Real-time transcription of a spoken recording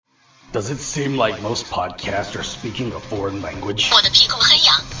Does it seem like most podcasts are speaking a foreign language?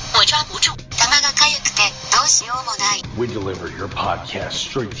 We deliver your podcast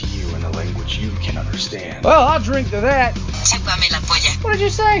straight to you in a language you can understand. Well, I'll drink to that. What did you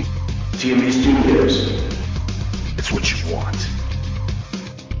say? TMB Studios. It's what you want.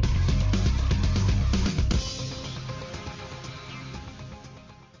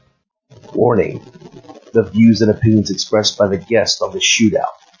 Warning. The views and opinions expressed by the guest on the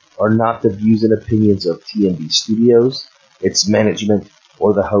shootout are not the views and opinions of TMB Studios, its management,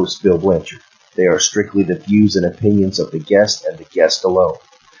 or the host, Bill Blanchard. They are strictly the views and opinions of the guest and the guest alone.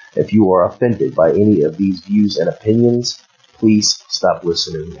 If you are offended by any of these views and opinions, please stop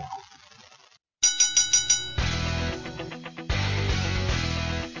listening now.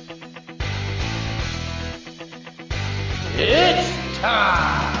 It's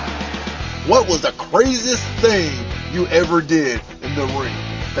time. What was the craziest thing you ever did in the ring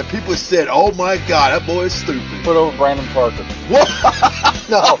that people said, "Oh my God, that boy is stupid"? Put over Brandon Parker. What?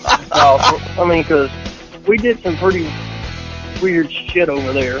 No. I mean, because we did some pretty weird shit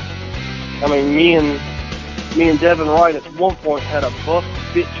over there. I mean, me and Devin Wright at one point had a buff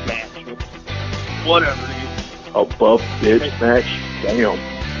bitch match with whatever. A buff bitch match? Damn.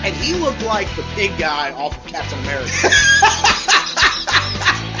 And he looked like the pig guy off of Captain America.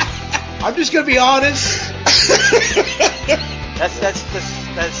 I'm just gonna be honest.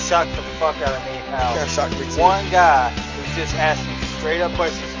 That shocked the fuck out of me. How Yeah, shocked me too. one guy who's just asking straight up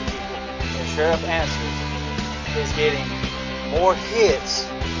questions to people and straight up answers is getting more hits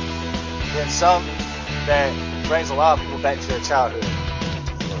than some that brings a lot of people back to their childhood.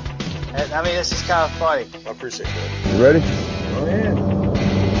 And, I mean, it's just kind of funny. I appreciate that. You ready? Go ahead.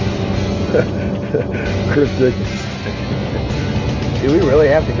 Chris Dickens. Do we really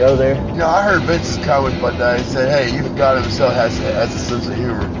have to go there? Yeah, I heard Vince's comment about that. He said, "Hey, even God himself has a sense of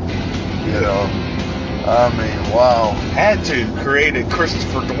humor." You know, I mean, wow. Had to created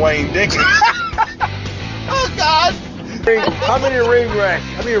Christopher Dwayne Dickens. Oh God! How many ring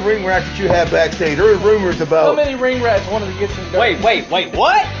rats did you have backstage? There were rumors about. How many ring rats wanted to get some dirt? Wait,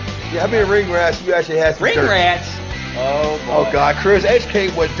 what? Yeah, how many ring rats you actually had? Some Ring dirt? rats? Oh, boy. Oh God, Chris,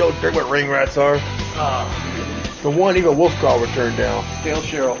 educate what Joe dirt what ring rats are. The one even Wolfclaw would turn down. Dale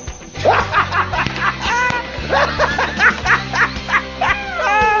Cheryl.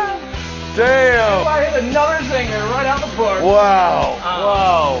 Damn! I hit another zinger right out the park. Wow!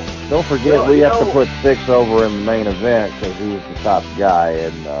 Whoa. Don't forget, we have to put Six over in the main event because he was the top guy,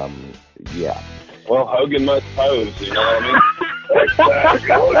 and, yeah. Well, Hogan must pose, you know what I mean? Exactly,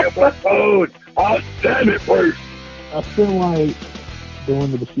 Hogan must pose. I'll stand it first. I feel like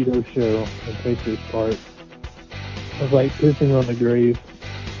going to the Bushido show and Pacer's part was like pissing on the grave.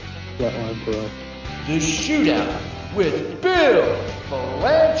 That line for us. The Shootout with Bill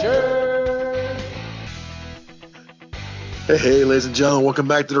Blanchard. Hey, ladies and gentlemen, welcome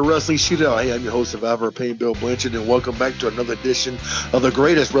back to the Wrestling Shootout. Hey, I'm your host, Survivor of Pain, Bill Blanchard, and welcome back to another edition of the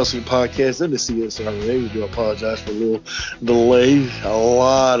greatest wrestling podcast in the CSRA. We do apologize for a little delay. A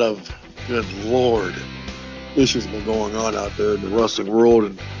lot of, good Lord, issues have been going on out there in the wrestling world,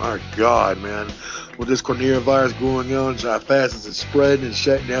 and my God, man, with this coronavirus going on, how fast is it spreading and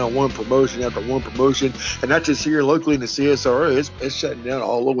shutting down one promotion after one promotion, and not just here locally in the CSRA, it's shutting down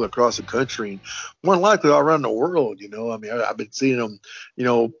all over across the country, and more than likely all around the world. You know, I mean, I've been seeing them. You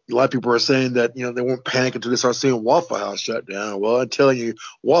know, a lot of people are saying that they won't panic until they start seeing Waffle House shut down. Well, I'm telling you,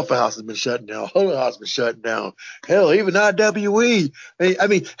 Waffle House has been shut down. Huddle House has been shut down. Hell, even IWE. I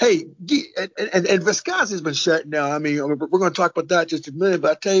mean, hey, and Wisconsin's been shut down. I mean, we're going to talk about that in just a minute,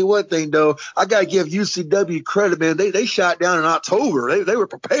 but I tell you what thing, though, I got to give UCW credit, man. They shot down in October. They were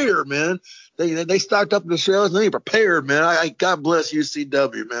prepared, man. They stocked up in the shelves and they were prepared, man. I God bless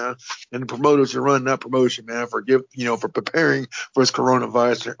UCW, man, and the promoters who run that promotion, man, for preparing for this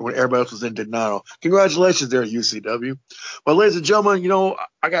coronavirus when everybody else was in denial. Congratulations there, UCW. But ladies and gentlemen,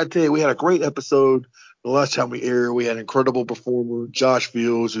 I got to tell you, we had a great episode the last time we aired. We had an incredible performer, Josh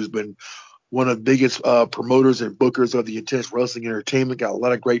Fields, who's been one of the biggest promoters and bookers of the Intense Wrestling Entertainment. Got a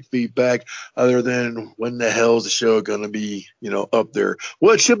lot of great feedback other than when the hell is the show going to be, up there.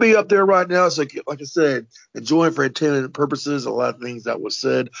 Well, it should be up there right now. So like I said, enjoying for entertainment purposes, a lot of things that was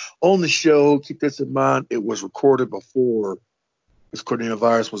said on the show. Keep this in mind. It was recorded before this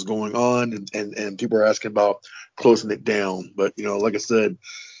coronavirus was going on and people are asking about closing it down. But, like I said,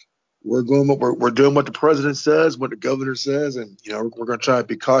 we're doing what the president says, what the governor says, and we're going to try to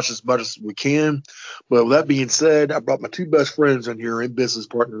be cautious as much as we can. But with that being said, I brought my two best friends in here and business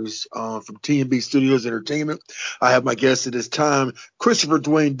partners from TMB Studios Entertainment. I have my guest at this time, Christopher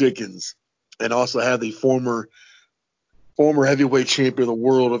Dwayne Dickens, and also have the former former heavyweight champion of the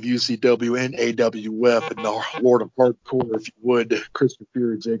world of UCW and AWF, and the Lord of Hardcore, if you would, Christian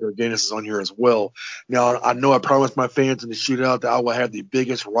Fury, Jay Garganeous is on here as well. Now, I know I promised my fans in the shootout that I will have the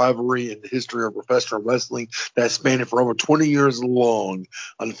biggest rivalry in the history of professional wrestling that's spanning for over 20 years long.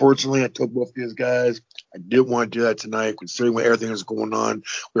 Unfortunately, I told both these guys I didn't want to do that tonight, considering what everything is going on.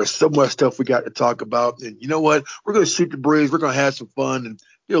 There's so much stuff we got to talk about. And you know what? We're going to shoot the breeze. We're going to have some fun and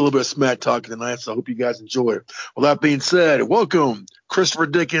do a little bit of smack talking tonight, so I hope you guys enjoy it. Well, that being said, welcome Christopher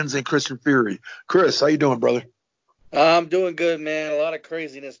Dickens and Christian Fury. Chris, how you doing, brother? I'm doing good, man. A lot of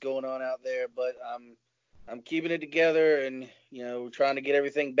craziness going on out there, but I'm keeping it together and, trying to get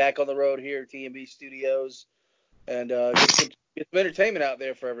everything back on the road here at TMB Studios and get some entertainment out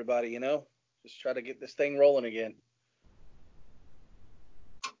there for everybody, Just try to get this thing rolling again.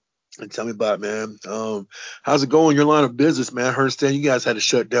 And tell me about it, man. How's it going in your line of business, man? I understand you guys had to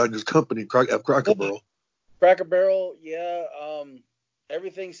shut down your company, Cracker Barrel. Cracker Barrel, yeah.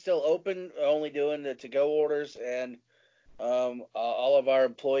 Everything's still open, only doing the to-go orders, and all of our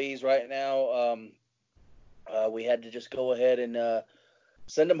employees right now, we had to just go ahead and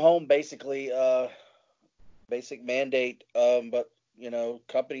send them home, basically, basic mandate. But,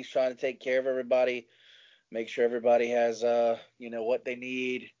 companies trying to take care of everybody, make sure everybody has, what they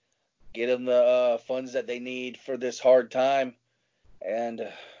need, get them the funds that they need for this hard time. And,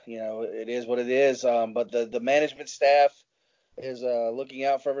 it is what it is. But the management staff is looking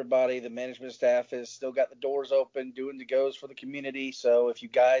out for everybody. The management staff has still got the doors open, doing the goes for the community. So if you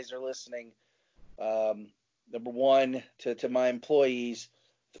guys are listening, number one, to my employees,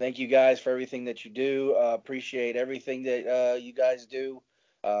 thank you guys for everything that you do. Appreciate everything that you guys do.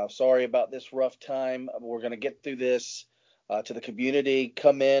 Sorry about this rough time. We're going to get through this. To the community,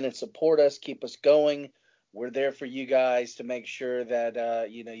 come in and support us, keep us going. We're there for you guys to make sure that,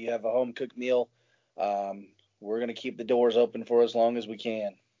 you have a home-cooked meal. We're going to keep the doors open for as long as we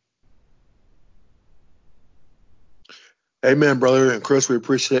can. Amen, brother. And Chris, we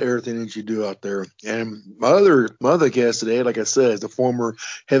appreciate everything that you do out there. And my other guest today, like I said, is the former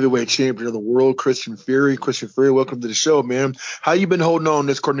heavyweight champion of the world, Christian Fury. Christian Fury, welcome to the show, man. How you been holding on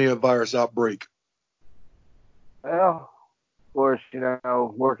this coronavirus outbreak? Well, of course,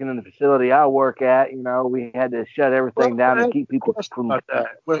 working in the facility I work at, we had to shut everything down to keep people from out.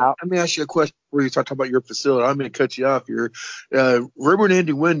 Let me ask you a question before you start talking about your facility. I'm going to cut you off here. River and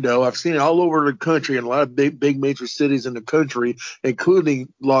Indy window, I've seen it all over the country in a lot of big major cities in the country,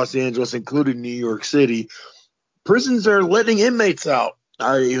 including Los Angeles, including New York City. Prisons are letting inmates out.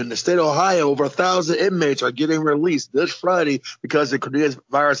 In the state of Ohio, over 1,000 inmates are getting released this Friday because of the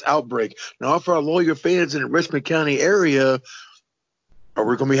coronavirus outbreak. Now, for our lawyer fans in the Richmond County area, are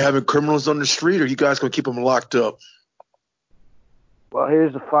we going to be having criminals on the street, or are you guys going to keep them locked up? Well,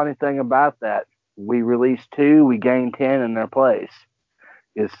 here's the funny thing about that. We release 2, we gain 10 in their place.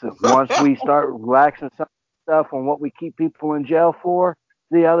 It's once we start relaxing some stuff on what we keep people in jail for,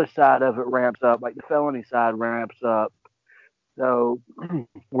 the other side of it ramps up, like the felony side ramps up. So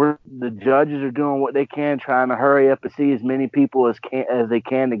the judges are doing what they can, trying to hurry up and see as many people as they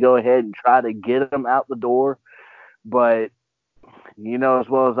can to go ahead and try to get them out the door. But as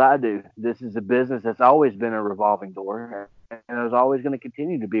well as I do, this is a business that's always been a revolving door, and there's always going to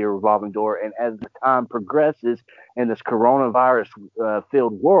continue to be a revolving door. And as the time progresses in this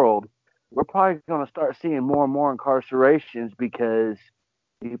coronavirus-filled world, we're probably going to start seeing more and more incarcerations because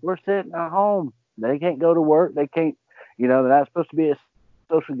people are sitting at home. They can't go to work. They can't, they're not supposed to be at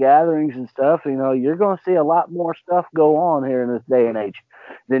social gatherings and stuff. You're going to see a lot more stuff go on here in this day and age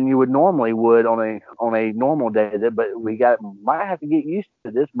than you would on a normal day. But might have to get used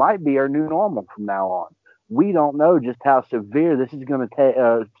to this. Might be our new normal from now on. We don't know just how severe this is going to take.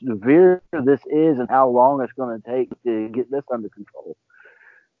 Severe this is, and how long it's going to take to get this under control.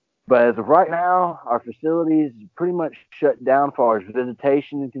 But as of right now, our facility is pretty much shut down as far as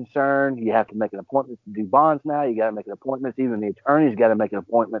visitation is concerned. You have to make an appointment to do bonds now. You got to make an appointment. Even the attorneys got to make an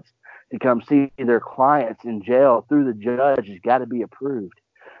appointment to come see their clients in jail through the judge. Has got to be approved.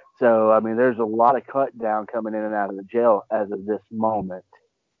 So, there's a lot of cut down coming in and out of the jail as of this moment.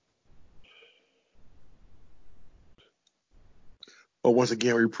 Well, once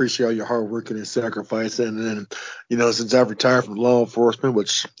again, we appreciate all your hard work and sacrifice. And then, since I've retired from law enforcement,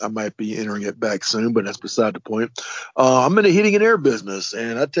 which I might be entering it back soon, but that's beside the point. I'm in the heating and air business.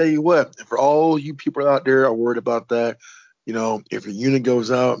 And I tell you what, for all you people out there are worried about that, If your unit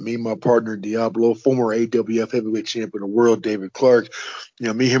goes out, me and my partner Diablo, former AWF heavyweight champion of the world, David Clark, me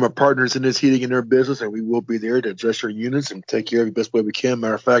and him are partners in this heating and air business, and we will be there to adjust your units and take care of you the best way we can.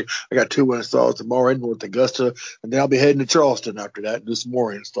 Matter of fact, I got 2 installs tomorrow in North Augusta, and then I'll be heading to Charleston after that and do some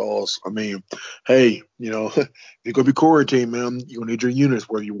more installs. I mean, hey, if you're going to be quarantined, man, you're going to need your units,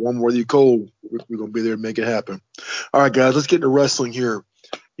 whether you're warm, whether you're cold. We're going to be there to make it happen. All right, guys, let's get into wrestling here.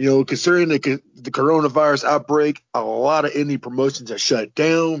 Concerning the coronavirus outbreak, a lot of indie promotions are shut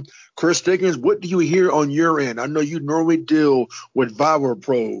down. Chris Dickens, what do you hear on your end? I know you normally deal with Viral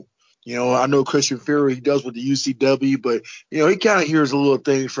Pro. I know Christian Fury, he does with the UCW, but, he kind of hears a little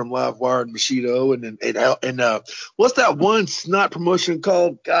things from Livewire and Bushido. And what's that one snot promotion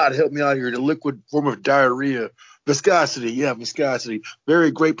called? God, help me out here. The liquid form of diarrhea. Viscosity. Yeah, Viscosity.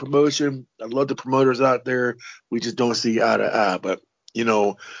 Very great promotion. I love the promoters out there. We just don't see eye to eye. But,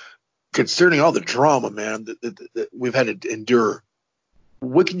 concerning all the drama, man, that we've had to endure,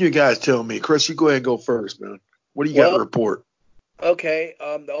 what can you guys tell me? Chris, you go ahead and go first, man. What do you got to report? Okay.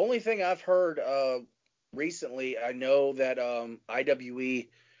 The only thing I've heard recently, I know that IWE,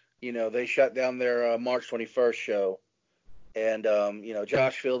 they shut down their March 21st show. And,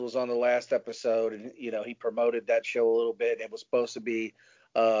 Josh Field was on the last episode, and, he promoted that show a little bit. And it was supposed to be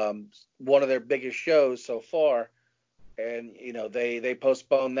one of their biggest shows so far. And, they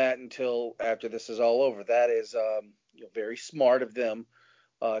postponed that until after this is all over. That is very smart of them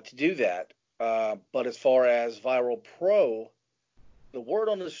to do that. But as far as Viral Pro, the word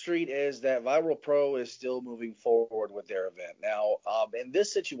on the street is that Viral Pro is still moving forward with their event. Now, in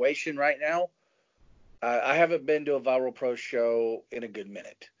this situation right now, I haven't been to a Viral Pro show in a good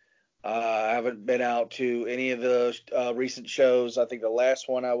minute. I haven't been out to any of the recent shows. I think the last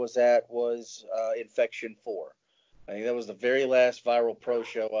one I was at was Infection 4. I think that was the very last Viral Pro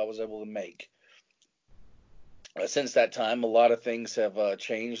show I was able to make. Since that time, a lot of things have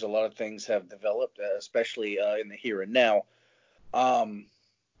changed. A lot of things have developed, especially in the here and now. And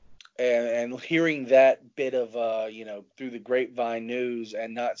hearing that bit of, through the grapevine news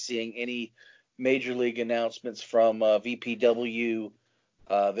and not seeing any major league announcements from VPW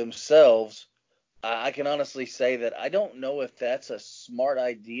themselves, I can honestly say that I don't know if that's a smart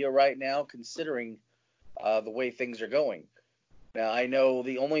idea right now, considering the way things are going. Now, I know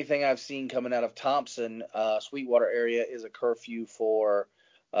the only thing I've seen coming out of Thompson, Sweetwater area, is a curfew for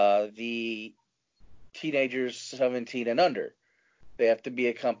the teenagers 17 and under. They have to be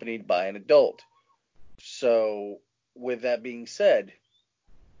accompanied by an adult. So, with that being said,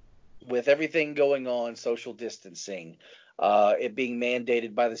 with everything going on, social distancing, it being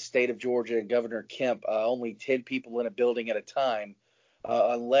mandated by the state of Georgia and Governor Kemp, only 10 people in a building at a time,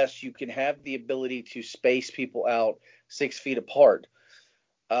 unless you can have the ability to space people out 6 feet apart.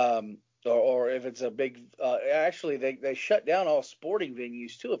 Or if it's a big, actually, they shut down all sporting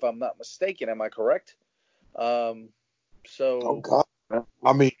venues too, if I'm not mistaken. Am I correct? Oh, God.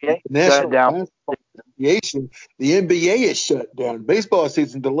 I mean, Yeah, the National Basketball Association, the NBA is shut down. Baseball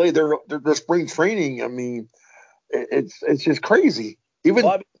season delayed their spring training. I mean, it's just crazy. Even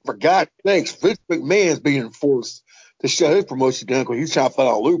for God's sakes, Vince McMahon's being forced to shut his promotion down because he's trying to find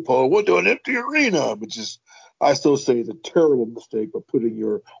out a loophole. We'll do an empty arena, which is, I still say, is a terrible mistake by putting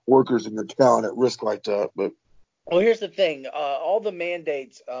your workers and your talent at risk like that. But well, here's the thing. All the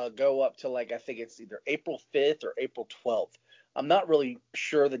mandates go up to, I think it's either April 5th or April 12th. I'm not really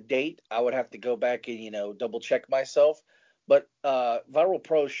sure the date. I would have to go back and, double check myself. But Viral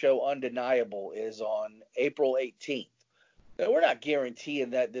Pro's show Undeniable is on April 18th. Now, we're not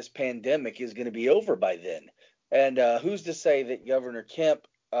guaranteeing that this pandemic is going to be over by then. And who's to say that Governor Kemp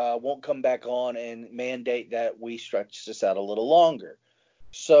won't come back on and mandate that we stretch this out a little longer?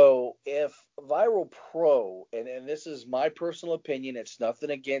 So if Viral Pro, and this is my personal opinion, it's nothing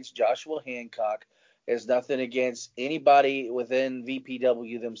against Joshua Hancock, it's nothing against anybody within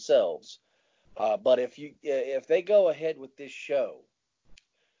VPW themselves. But if they go ahead with this show,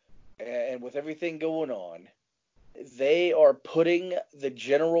 and with everything going on, they are putting the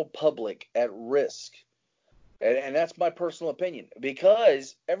general public at risk. And that's my personal opinion,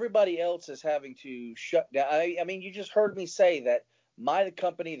 because everybody else is having to shut down. I mean, you just heard me say that my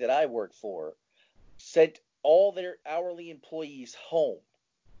company that I work for sent all their hourly employees home.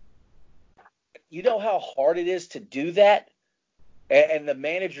 You know how hard it is to do that? And the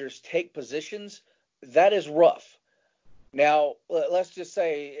managers take positions? That is rough. Now, let's just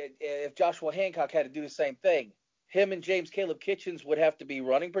say if Joshua Hancock had to do the same thing, him and James Caleb Kitchens would have to be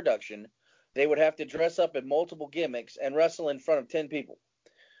running production. They would have to dress up in multiple gimmicks and wrestle in front of 10 people.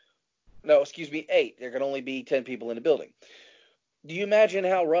 No, excuse me, 8. There can only be 10 people in the building. Do you imagine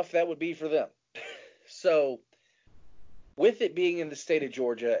how rough that would be for them? So with it being in the state of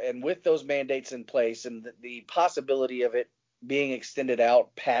Georgia and with those mandates in place and the possibility of it being extended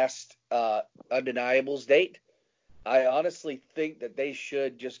out past undeniables date, I honestly think that they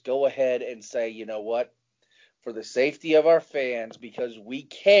should just go ahead and say, you know what, for the safety of our fans, because we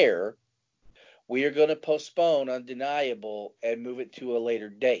care, we are going to postpone undeniable and move it to a later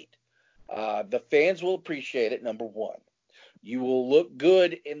date. The fans will appreciate it, number one. You will look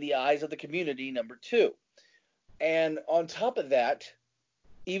good in the eyes of the community, number two. And on top of that,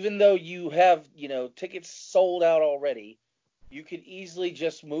 even though you have, tickets sold out already, you could easily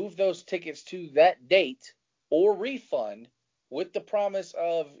just move those tickets to that date or refund with the promise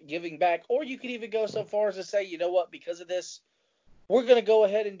of giving back. Or you could even go so far as to say, you know what, because of this, we're going to go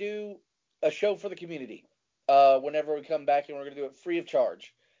ahead and do a show for the community whenever we come back, and we're going to do it free of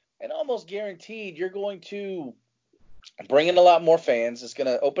charge. And almost guaranteed you're going to bring in a lot more fans. It's going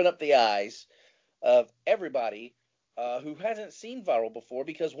to open up the eyes of everybody who hasn't seen Viral before,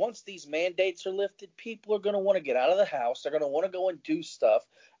 because once these mandates are lifted, people are going to want to get out of the house. They're going to want to go and do stuff,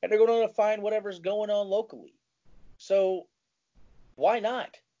 and they're going to want to find whatever's going on locally. So why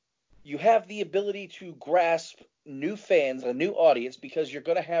not? You have the ability to grasp new fans, a new audience, because you're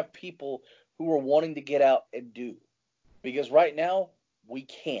going to have people who are wanting to get out and do. Because right now, we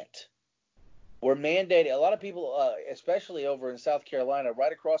can't. We're mandated. A lot of people, especially over in South Carolina,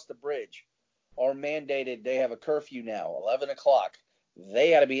 right across the bridge, are mandated. They have a curfew now, 11 o'clock.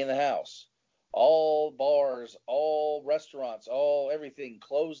 They got to be in the house. All bars, all restaurants, all everything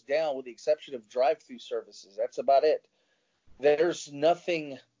closed down with the exception of drive-through services. That's about it. There's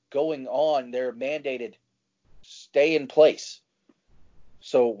nothing going on. They're mandated. Stay in place.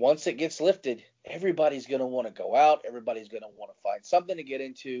 So once it gets lifted, everybody's going to want to go out. Everybody's going to want to find something to get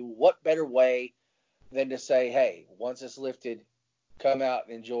into. What better way than to say, hey, once it's lifted, come out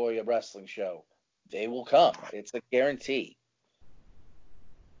and enjoy a wrestling show. They will come. It's a guarantee.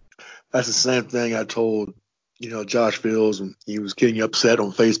 That's the same thing I told, Josh Fields, and he was getting upset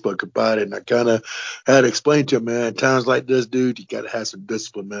on Facebook about it. And I kind of had to explain to him, man, times like this, dude, you got to have some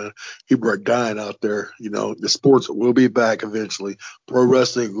discipline, man. People are dying out there. The sports will be back eventually. Pro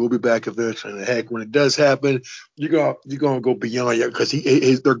wrestling will be back eventually. And heck, when it does happen, you're gonna go beyond it, because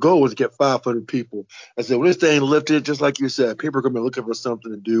their goal was to get 500 people. I said, when this thing lifted, just like you said, people are gonna be looking for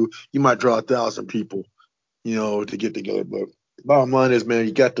something to do. You might draw 1,000 people, to get together. But bottom line is, man,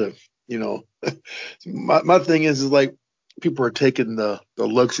 you got to. My thing is like people are taking the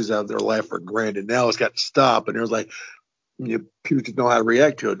luxuries out of their life for granted. Now it's got to stop, and there's like people just know how to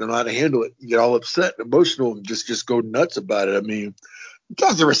react to it, don't know how to handle it. You get all upset, emotional, and just go nuts about it. I mean, you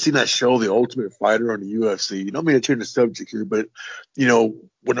guys ever seen that show, The Ultimate Fighter, on the UFC? You don't mean to change the subject here, but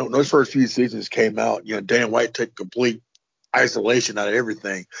when those first few seasons came out, Dana White took complete isolation out of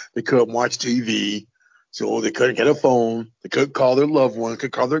everything. They couldn't watch TV. So they couldn't get a phone. They couldn't call their loved ones.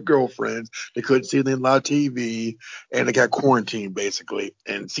 Couldn't call their girlfriends. They couldn't see anything live TV. And they got quarantined, basically.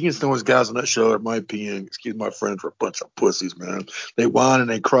 And seeing some of those guys on that show, in my opinion, excuse my friends, were a bunch of pussies, man. They whined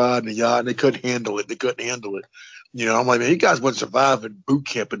and they cried and they yawned and they couldn't handle it. I'm like, man, you guys wouldn't survive in boot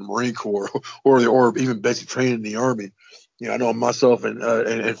camp in the Marine Corps or even basic training in the Army. I know myself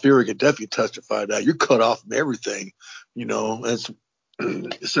and Fury could definitely testify that. You're cut off from everything.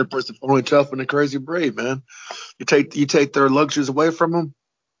 It's a person only tough and the crazy brave, man. You take their luxuries away from them,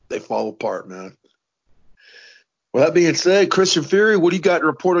 they fall apart, man. Well, that being said, Christian Fury, what do you got to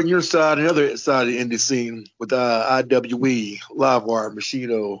report on your side and the other side of the indie scene with IWE, Livewire,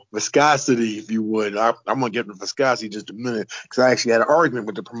 Machino, Viscosity, if you would? I'm going to get into Viscosity in just a minute, because I actually had an argument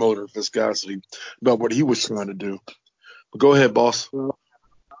with the promoter of Viscosity about what he was trying to do. But go ahead, boss.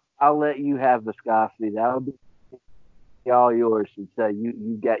 I'll let you have Viscosity. That'll be all yours, and say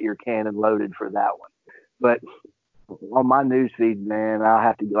you got your cannon loaded for that one. But on my news feed, man, I'll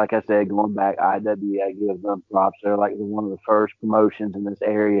have to, like I said, going back, IWA, I give them props. They're like one of the first promotions in this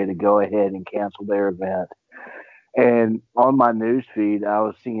area to go ahead and cancel their event. And on my news feed, I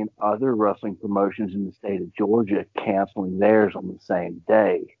was seeing other wrestling promotions in the state of Georgia canceling theirs on the same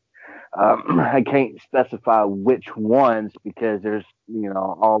day. I can't specify which ones, because there's,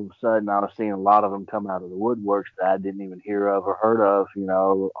 all of a sudden I was seeing a lot of them come out of the woodworks that I didn't even hear of or heard of,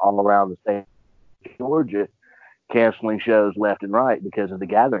 all around the state of Georgia, canceling shows left and right because of the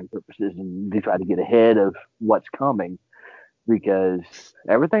gathering purposes, and they try to get ahead of what's coming, because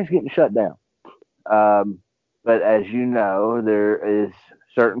everything's getting shut down. But as you know, there is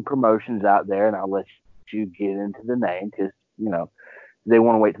certain promotions out there, and I'll let you get into the name, because, they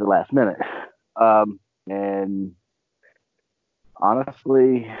want to wait to the last minute. And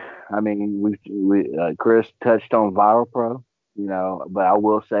honestly, I mean, Chris touched on Viral Pro, but I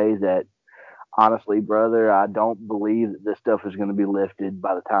will say that honestly, brother, I don't believe that this stuff is going to be lifted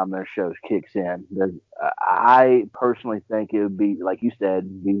by the time their shows kicks in. I personally think it would be, like you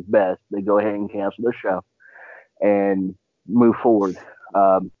said, be best they go ahead and cancel their show and move forward.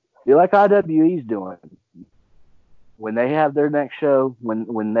 Be like IWE's doing. When they have their next show,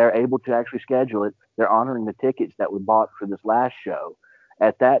 when they're able to actually schedule it, they're honoring the tickets that were bought for this last show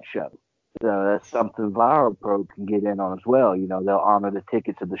at that show. So that's something Viral Pro can get in on as well. They'll honor the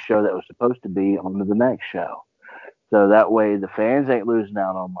tickets of the show that was supposed to be on to the next show. So that way the fans ain't losing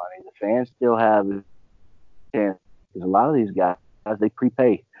out on money. The fans still have a chance because a lot of these guys, they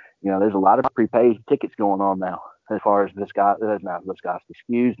prepay. There's a lot of prepaid tickets going on now as far as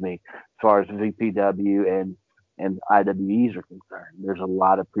excuse me, as far as VPW and IWEs are concerned. There's a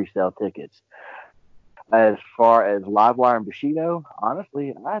lot of pre-sale tickets. As far as Livewire and Bushido,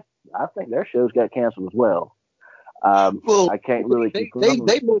 honestly, I think their shows got canceled as well. I can't really confirm. They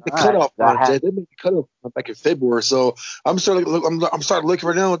made the cutoff line, Jay. They made the cutoff back in February. So I'm starting looking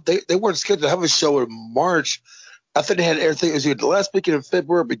right now. They weren't scheduled to have a show in March. I think they had everything. It was either the last weekend of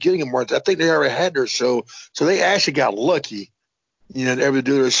February, beginning of March. I think they already had their show, so they actually got lucky. They're able to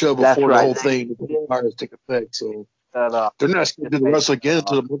do their show before the whole thing, the virus took effect. So they're not scheduled to wrestle again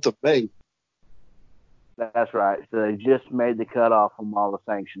until the month of May. That's right. So they just made the cutoff from all the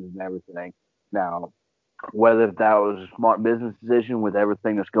sanctions and everything. Now, whether that was a smart business decision with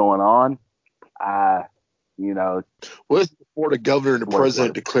everything that's going on, Well, it's before the governor and the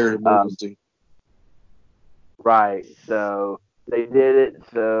president declared emergency. Right. So they did it.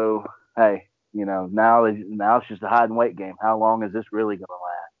 So, hey, now it's just a hide and wait game. How long is this really going to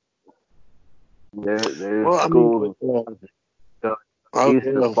last? There's schools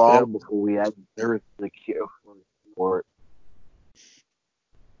the fall before we had the cure for it.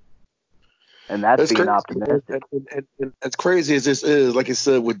 And that's being optimistic. And as crazy as this is, like I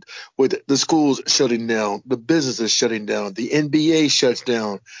said, with the schools shutting down, the businesses shutting down, the NBA shuts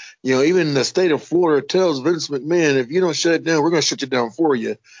down. Even the state of Florida tells Vince McMahon, if you don't shut it down, we're going to shut you down for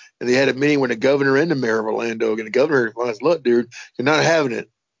you. And they had a meeting with the governor and the mayor of Orlando, and the governor was, look, dude, you're not having it,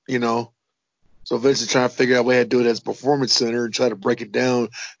 So Vince is trying to figure out a way to do it as a performance center and try to break it down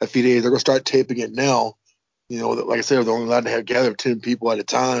a few days. They're going to start taping it now. Like I said, they're only allowed to gather 10 people at a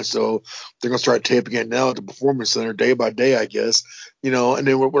time. So they're going to start taping it now at the Performance Center day by day, I guess. And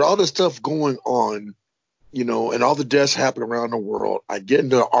then with all this stuff going on, and all the deaths happen around the world, I get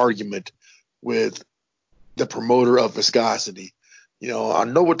into an argument with the promoter of Viscosity. I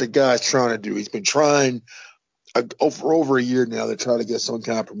know what the guy's trying to do. He's been trying for over a year now. They're trying to get some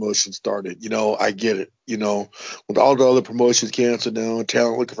kind of promotion started. I get it. With all the other promotions canceled down,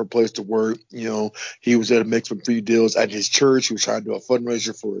 talent looking for a place to work. He was at a mix with 3 deals at his church. He was trying to do a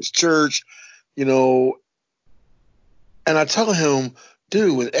fundraiser for his church. And I tell him,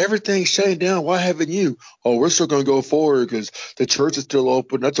 dude, with everything shutting down, why haven't you? Oh, we're still going to go forward because the church is still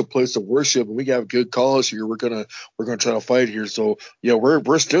open. That's a place of worship, and we got a good cause here. We're gonna try to fight here. So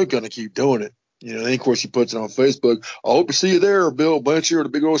we're still going to keep doing it. Then of course he puts it on Facebook. I hope to see you there, Bill Blanchard, with a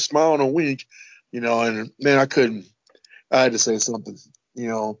big old smile and a wink. And man, I had to say something.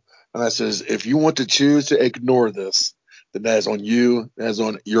 And I says, if you want to choose to ignore this, then that is on you. That is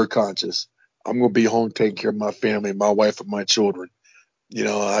on your conscience. I'm going to be home taking care of my family, my wife, and my children.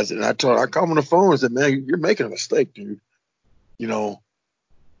 I called him on the phone and said, man, you're making a mistake, dude.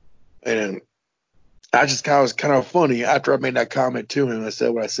 And I just was kind of funny after I made that comment to him. I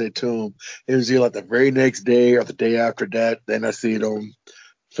said what I said to him. It was either like the very next day or the day after that. Then I see it on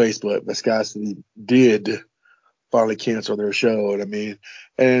Facebook. Viscosity did finally cancel their show. And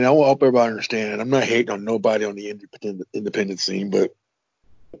I hope everybody understand. I'm not hating on nobody on the independent scene, but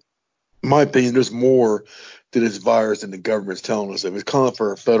in my opinion, there's more to this virus than the government's telling us. If it's calling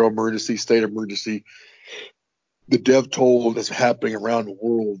for a federal emergency, state emergency, the death toll that's happening around the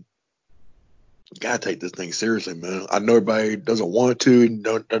world, you gotta take this thing seriously, man. I know everybody doesn't want to.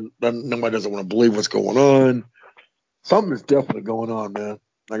 Nobody doesn't want to believe what's going on. Something is definitely going on, man.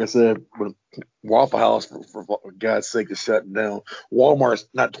 Like I said, when Waffle House, for God's sake, is shutting down. Walmart's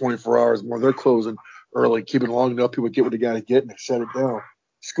not 24 hours more. They're closing early, keeping it long enough people get what they got to get and shut it down.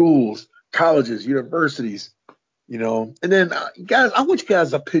 Schools, colleges, universities, And then, guys, I want you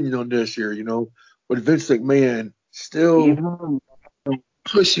guys' opinion on this here, with Vince McMahon still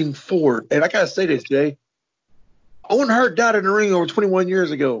pushing forward. And I got to say this, Jay. Owen Hart died in the ring over 21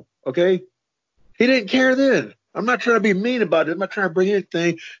 years ago, okay? He didn't care then. I'm not trying to be mean about it. I'm not trying to bring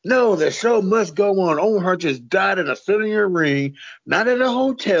anything. No, the show must go on. Owen Hart just died in a 7-year ring, not in a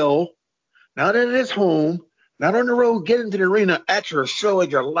hotel, not in his home, Not on the road, get into the arena at your show,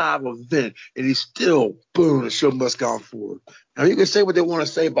 at your live event, and he's still, boom, the show must go forward. Now, you can say what they want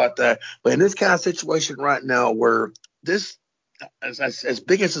to say about that, but in this kind of situation right now where this, as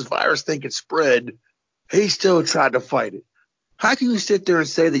big as this virus thing can spread, he still tried to fight it. How can you sit there and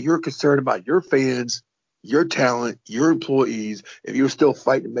say that you're concerned about your fans, your talent, your employees, if you're still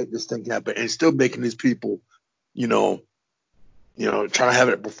fighting to make this thing happen and still making these people, trying to have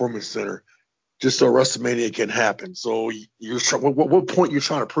it at Performance Center just so WrestleMania can happen? So what point you're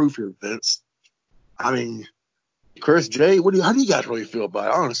trying to prove here, Vince? I mean, Chris, Jay, how do you guys really feel about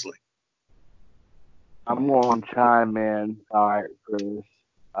it, honestly? I'm going to chime in. All right, Chris.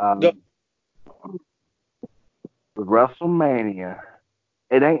 With WrestleMania,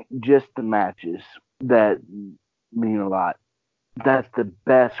 it ain't just the matches that mean a lot. That's the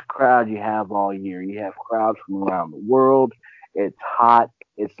best crowd you have all year. You have crowds from around the world. It's hot.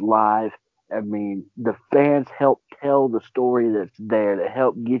 It's live. I mean, the fans help tell the story that's there, that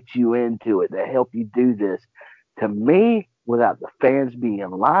help get you into it, that help you do this. To me, without the fans being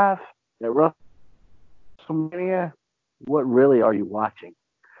live at WrestleMania, what really are you watching?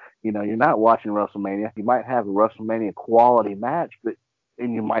 You're not watching WrestleMania. You might have a WrestleMania quality match,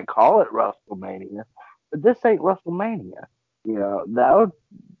 and you might call it WrestleMania, but this ain't WrestleMania. That would,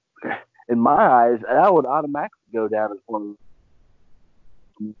 in my eyes, that would automatically go down as one of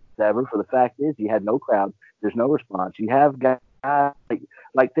ever. For the fact is, you had no crowd. There's no response. You have guys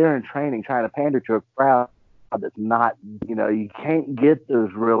like they're in training trying to pander to a crowd that's not. You can't get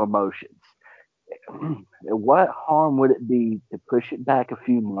those real emotions. What harm would it be to push it back a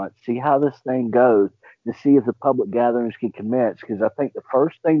few months, see how this thing goes, to see if the public gatherings can commence? Because I think the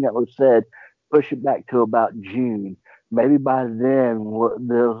first thing that was said, push it back to about June. Maybe by then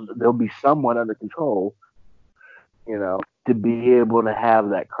they'll be somewhat under control, to be able to have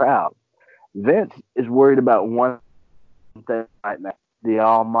that crowd. Vince is worried about one thing right now: the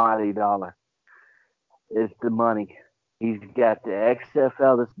almighty dollar. It's the money. He's got the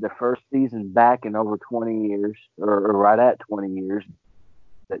XFL. This is the first season back in over 20 years, or right at 20 years.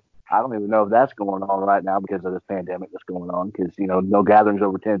 But I don't even know if that's going on right now because of this pandemic that's going on. Because no gatherings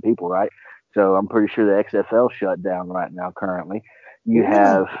over 10 people, right? So I'm pretty sure the XFL shut down right now. Currently, you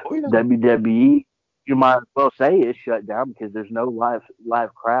have WWE. You might as well say it's shut down because there's no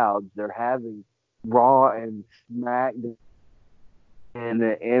live crowds. They're having Raw and SmackDown in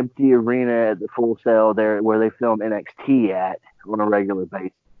the empty arena at the Full Sail there where they film NXT at on a regular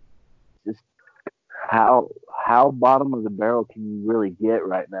basis. Just how bottom of the barrel can you really get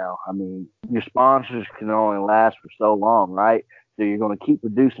right now? I mean, your sponsors can only last for so long, right? So you're going to keep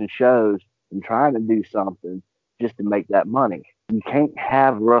producing shows and trying to do something just to make that money. You can't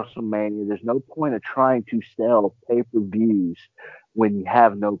have WrestleMania. There's no point of trying to sell pay-per-views when you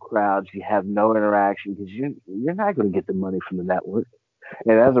have no crowds, you have no interaction, because you're not going to get the money from the network.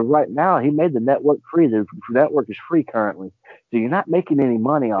 And as of right now, he made the network free. The network is free currently. So you're not making any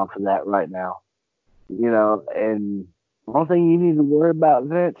money off of that right now. And the only thing you need to worry about,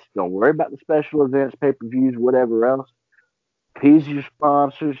 Vince, don't worry about the special events, pay-per-views, whatever else. Appease your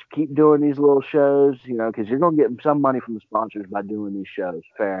sponsors. Keep doing these little shows, because you're going to get some money from the sponsors by doing these shows.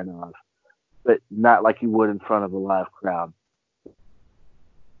 Fair enough. But not like you would in front of a live crowd.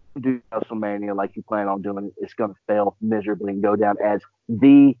 Do WrestleMania like you plan on doing it, it's going to fail miserably and go down as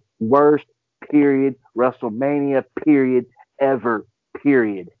the worst WrestleMania ever.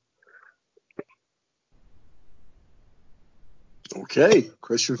 Okay,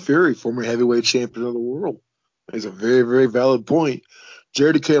 Christian Fury, former heavyweight champion of the world. That's a very, very valid point.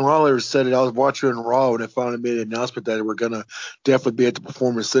 Jared K. Lawler said it. I was watching in Raw when they finally made an announcement that we're going to definitely be at the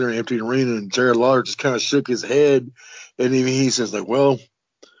Performance Center, empty arena, and Jared Lawler just kind of shook his head, and even he says, well,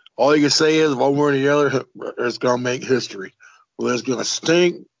 all you can say is one way or the other, it's going to make history. Well, it's going to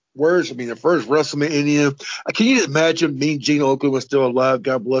stink worse. I mean, the first WrestleMania. Can you just imagine me and Gene Oakland was still alive?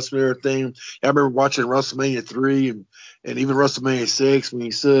 God bless him and everything. I remember watching WrestleMania 3 and even WrestleMania 6 when he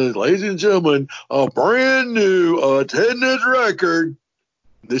said, ladies and gentlemen, a brand new attendance record.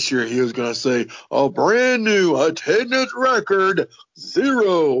 This year he was going to say, a brand new attendance record,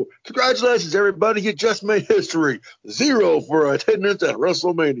 0. Congratulations, everybody. You just made history. 0 for attendance at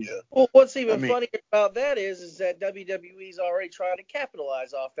WrestleMania. Well, what's even funnier about that is that WWE's already trying to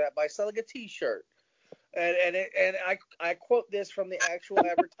capitalize off that by selling a T-shirt. And I quote this from the actual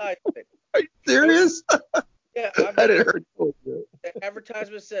advertisement. Are you serious? Yeah, I didn't heard the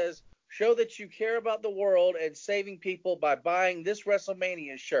advertisement says, show that you care about the world and saving people by buying this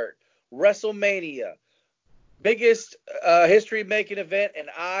WrestleMania shirt. WrestleMania. Biggest history-making event, and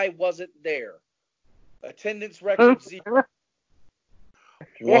I wasn't there. Attendance record 0.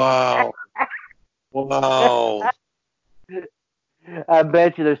 Wow. Wow. I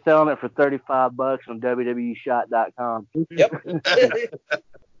bet you they're selling it for $35 on WWEshot.com. Yep.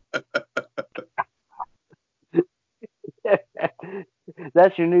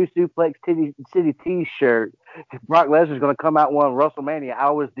 That's your new Suplex City T-shirt. Brock Lesnar's going to come out one WrestleMania.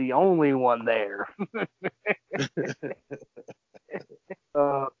 I was the only one there.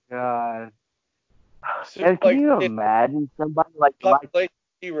 Oh God! And can you imagine somebody like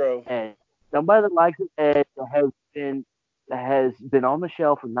Zero. Edge, somebody that likes Edge that has been on the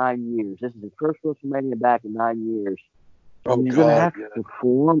shelf for 9 years. This is his first WrestleMania back in 9 years. Oh, You're God, gonna have to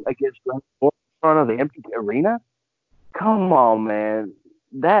perform against in front of the empty arena. Come on, man.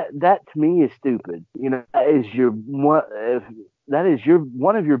 That to me is stupid. You know, that is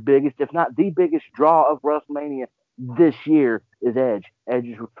one of your biggest, if not the biggest draw of WrestleMania this year is Edge.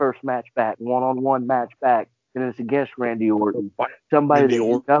 Edge's first match back, one-on-one match back, and it's against Randy Orton. Somebody that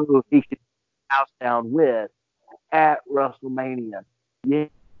you know he should house down with at WrestleMania. Yeah.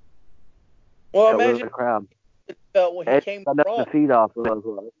 Well, imagine the crowd. It felt when he came Raw. The feed off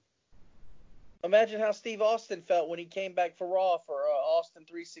of Imagine how Steve Austin felt when he came back for Raw for Austin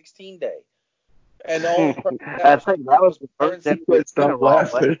 316 Day. And the only I think that was the first time we stop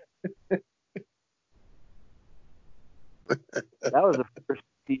laughing. That was the first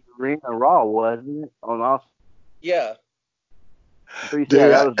Arena Raw, wasn't it? On Austin. Yeah. Dude,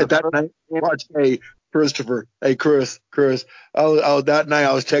 that night, watch, hey, Christopher, hey, Chris, I was that night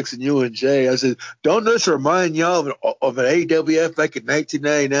I was texting you and Jay. I said, don't this remind y'all of an AWF back in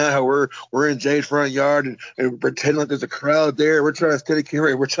 1999, how we're in Jay's front yard and pretend like there's a crowd there. We're trying to steady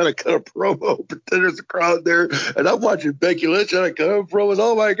camera. We're trying to cut a promo, pretend there's a crowd there. And I'm watching Becky Lynch trying to cut a promo.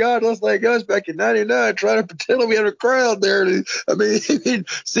 Oh, my God, that's like us back in 99 trying to pretend we had a crowd there. I mean,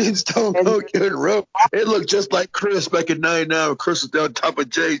 seeing Stone Cold Kevin Rowe, it looked just like Chris back in 99 when Chris was down top of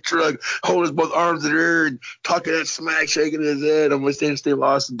Jay's truck, holding his both arms in the air and talking that smack, shaking his head. I'm seeing Steve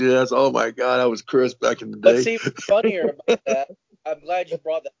Austin do that. Oh, my God, that was Chris back in the day. But see, what's funnier about that, I'm glad you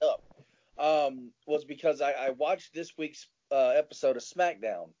brought that up, was because I watched this week's episode of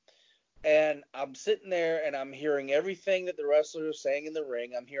SmackDown. And I'm sitting there and I'm hearing everything that the wrestlers are saying in the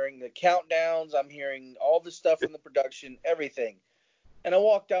ring. I'm hearing the countdowns. I'm hearing all the stuff from the production, everything. And I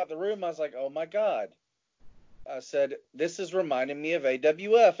walked out the room. I was like, oh, my God. I said, this is reminding me of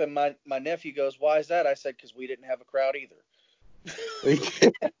AWF. And my nephew goes, why is that? I said, because we didn't have a crowd either.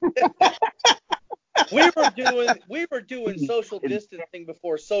 We were doing social distancing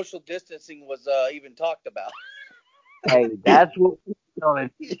before social distancing was even talked about. Hey, that's what we on a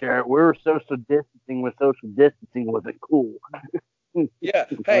t-shirt. We were social distancing when social distancing wasn't cool. Yeah.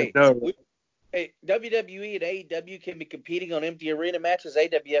 Hey, hey, WWE and AEW can be competing on empty arena matches.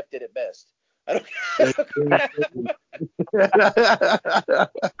 AWF did it best. I don't.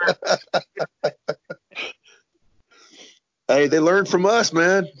 Hey, they learned from us,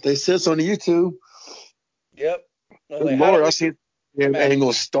 man. They said on YouTube. Yep. Good Lord, I've seen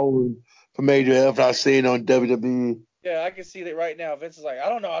angles stolen from AWF. I've seen on WWE. Yeah, I can see that right now. Vince is like, I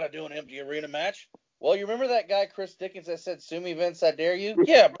don't know how to do an empty arena match. Well, you remember that guy, Chris Dickens, that said, sue me, Vince, I dare you?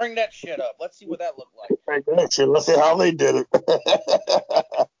 Yeah, bring that shit up. Let's see what that looked like. Let's see how they did it.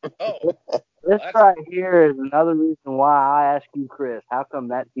 This right here is another reason why I ask you, Chris, how come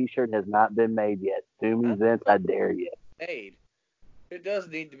that t-shirt has not been made yet? Sue me, Vince, I dare you. Made. It does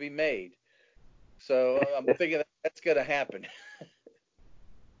need to be made. So I'm thinking that's going to happen.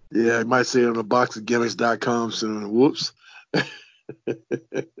 Yeah, you might see it on the boxofgimmicks.com soon. Whoops.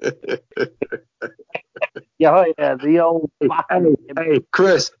 Yeah, the old. Hey,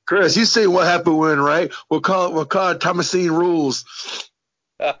 Chris, you see what happened when, right? We'll call it Thomasine Rules.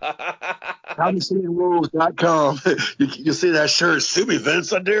 ThomacineRules.com. You see that shirt? Sue me,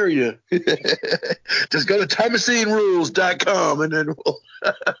 Vince, I dare you. Just go to ThomacineRules.com and then we'll.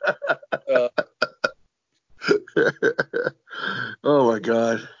 Oh my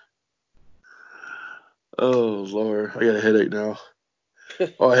God. Oh Lord, I got a headache now.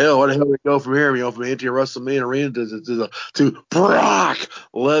 Oh hell, where the hell do we go from here? From the NT WrestleMania arena to Brock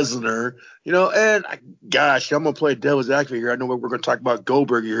Lesnar, and gosh, I'm gonna play devil's advocate here. I know we're gonna talk about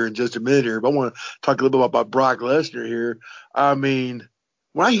Goldberg here in just a minute here, but I want to talk a little bit about Brock Lesnar here. I mean,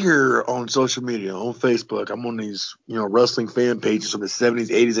 when I hear on social media, on Facebook, I'm on these, wrestling fan pages from the 70s,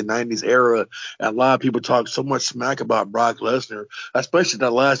 80s, and 90s era, and a lot of people talk so much smack about Brock Lesnar, especially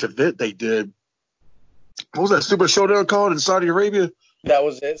that last event they did. What was that Super Showdown called in Saudi Arabia? That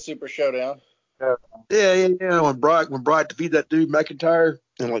was it, Super Showdown. Yeah. When Brock defeated that dude McIntyre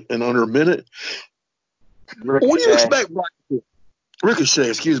in under a minute. Ricochet. What do you expect Brock to do?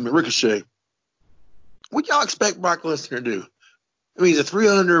 Ricochet. What y'all expect Brock Lesnar to do? I mean, he's a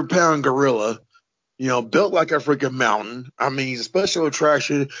 300-pound gorilla. built like a freaking mountain. I mean, he's a special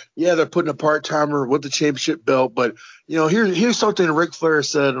attraction. Yeah, they're putting a part-timer with the championship belt, but, here's something Ric Flair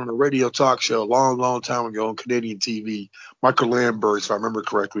said on a radio talk show a long, long time ago on Canadian TV, Michael Lambert, if I remember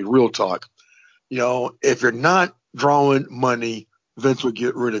correctly, Real Talk. If you're not drawing money, Vince will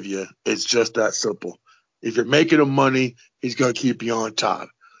get rid of you. It's just that simple. If you're making him money, he's going to keep you on top.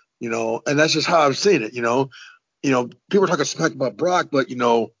 And that's just how I've seen it. People are talking smack about Brock, but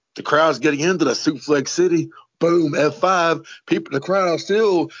the crowd's getting into the Suplex City. Boom, F5. The crowd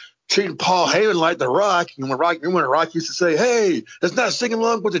still treating Paul Heyman like the Rock. When Rock used to say, "Hey, let's not sing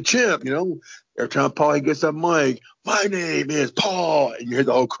along with the champ," every time Paul gets that mic, "My name is Paul," and you hear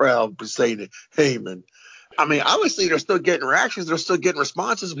the whole crowd saying it, Heyman. I mean, obviously they're still getting reactions, they're still getting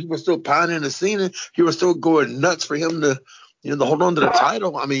responses. People are still pounding the scene. People are still going nuts for him to, to hold on to the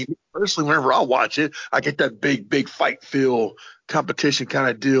title. I mean, personally, whenever I watch it, I get that big fight feel competition kind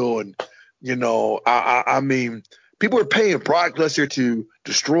of deal, and I mean, people are paying Brock Lesnar to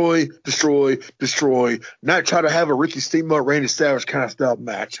destroy, not try to have a Ricky Steamboat, Randy Savage kind of style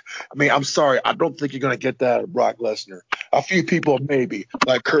match. I mean, I'm sorry, I don't think you're going to get that out of Brock Lesnar. A few people maybe,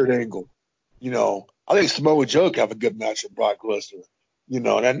 like Kurt Angle. I think Samoa Joe could have a good match with Brock Lesnar.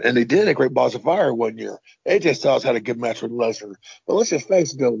 And they did at Great Balls of Fire one year. AJ Styles had a good match with Lesnar. But let's just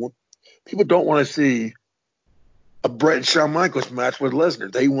face it, Bill, people don't want to see a Bret and Shawn Michaels match with Lesnar.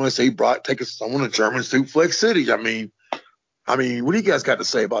 They want to see Brock take someone to German Suplex City. I mean, what do you guys got to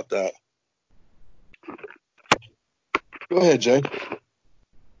say about that? Go ahead, Jay.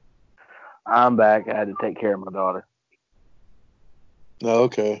 I'm back. I had to take care of my daughter. Oh,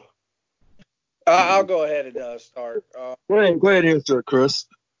 okay. I'll go ahead and start. Go ahead and answer, Chris.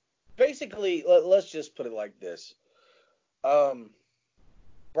 Basically, let's just put it like this. Brock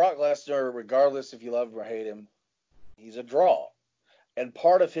Lesnar, regardless if you love him or hate him, he's a draw. And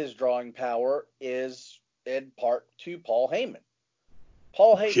part of his drawing power is in part to Paul Heyman.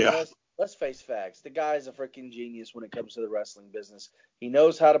 Paul Heyman, let's face facts. The guy's a freaking genius when it comes to the wrestling business. He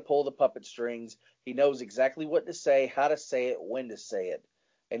knows how to pull the puppet strings. He knows exactly what to say, how to say it, when to say it.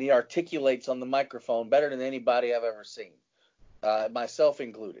 And he articulates on the microphone better than anybody I've ever seen, myself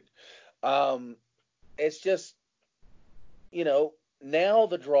included. It's just, now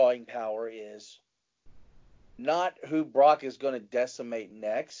the drawing power is not who Brock is going to decimate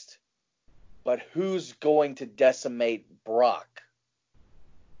next, but who's going to decimate Brock.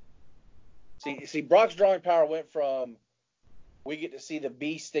 See, Brock's drawing power went from we get to see the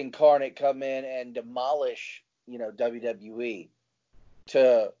Beast incarnate come in and demolish, WWE,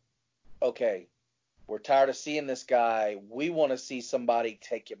 to, okay, we're tired of seeing this guy. We want to see somebody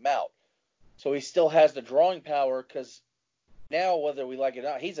take him out. So he still has the drawing power because now, whether we like it or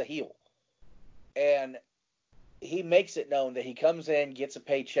not, he's a heel. And he makes it known that he comes in, gets a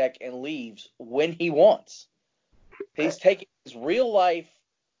paycheck, and leaves when he wants. He's taking his real life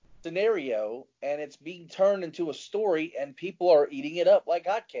scenario, and it's being turned into a story, and people are eating it up like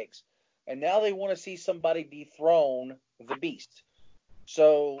hotcakes. And now they want to see somebody dethrone the Beast.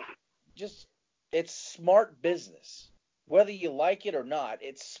 So, it's smart business. Whether you like it or not,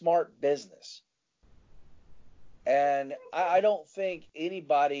 it's smart business. And I don't think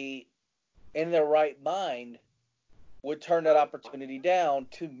anybody in their right mind would turn that opportunity down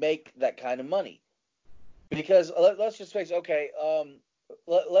to make that kind of money. Because let's just face it, okay,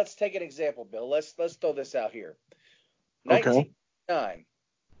 let's take an example, Bill. Let's throw this out here. Okay. 1999.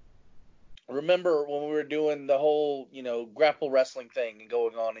 Remember when we were doing the whole, grapple wrestling thing and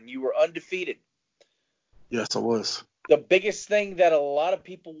going on, and you were undefeated? Yes, I was. The biggest thing that a lot of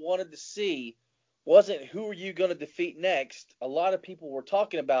people wanted to see wasn't who are you going to defeat next. A lot of people were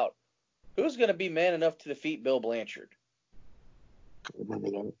talking about who's going to be man enough to defeat Bill Blanchard. I remember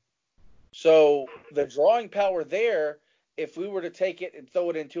that. So the drawing power there, if we were to take it and throw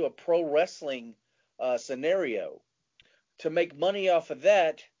it into a pro wrestling scenario, to make money off of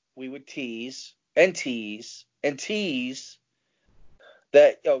that, we would tease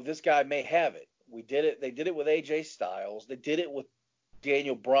that, this guy may have it. We did it. They did it with AJ Styles. They did it with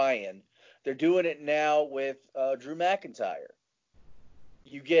Daniel Bryan. They're doing it now with Drew McIntyre.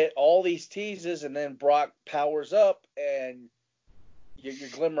 You get all these teases, and then Brock powers up, and your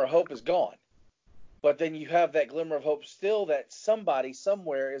glimmer of hope is gone. But then you have that glimmer of hope still that somebody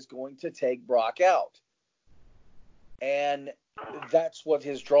somewhere is going to take Brock out. And that's what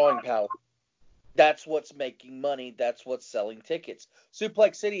his drawing power. That's what's making money. That's what's selling tickets.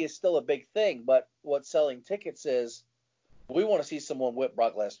 Suplex City is still a big thing, but what's selling tickets is we want to see someone whip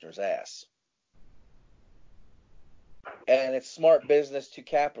Brock Lesnar's ass. And it's smart business to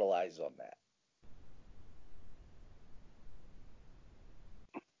capitalize on that.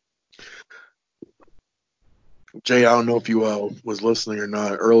 Jay, I don't know if you was listening or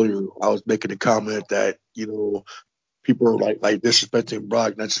not. Earlier, I was making a comment that people are like disrespecting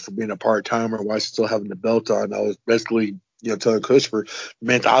Brock not just for being a part timer, why he's still having the belt on. I was basically telling Christopher, the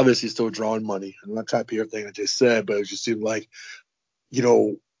man's obviously still drawing money. I'm not trying to repeat everything I just said, but it just seemed like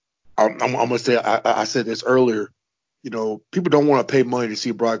I'm gonna say I said this earlier. People don't want to pay money to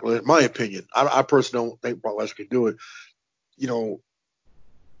see Brock Lesnar. My opinion, I personally don't think Brock Lesnar can do it. You know,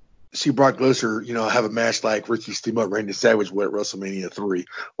 see Brock Lesnar, have a match like Ricky Steamboat, Randy Savage with WrestleMania 3,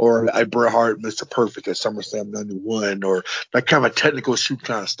 or like Bret Hart, Mr. Perfect at SummerSlam 91, or that kind of technical shoot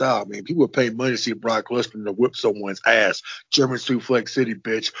kind of style. I mean, people would pay money to see Brock Lesnar to whip someone's ass, German Suplex City,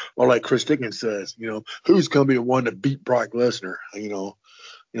 bitch, or like Chris Dickens says, who's going to be the one to beat Brock Lesnar?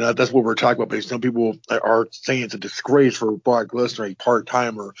 That's what we're talking about. But some people are saying it's a disgrace for Brock Lesnar, a part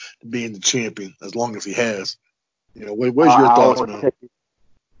timer, being the champion as long as he has. What's your thoughts, man?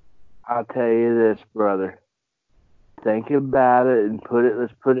 I'll tell you this, brother. Think about it and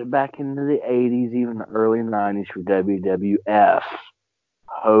let's put it back into the 80s, even the early 90s for WWF.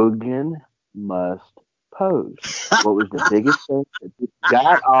 Hogan must pose. What was the biggest thing that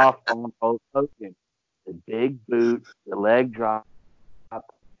got off on Hulk Hogan? The big boot, the leg drop,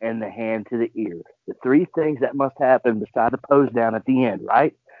 and the hand to the ear. The three things that must happen beside the pose down at the end,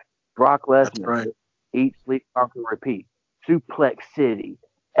 right? Brock Lesnar, right. Eat, Sleep, Conquer, Repeat. Suplex City,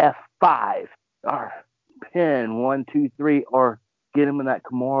 F5, or pin 1, 2, 3, or get him in that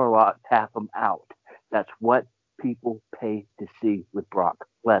Kimura lock, tap him out. That's what people pay to see with Brock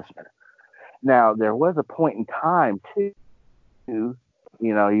Lesnar. Now, there was a point in time, too, you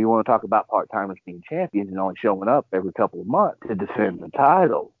want to talk about part-timers being champions and only showing up every couple of months to defend the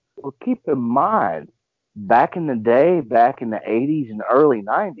title. Well, keep in mind, back in the day, back in the 80s and early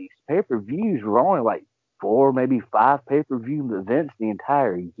 90s, pay-per-views were only like 4, maybe 5 pay-per-view events the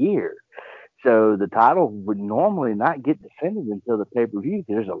entire year. So the title would normally not get defended until the pay-per-view.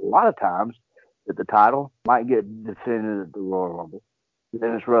 There's a lot of times that the title might get defended at the Royal Rumble.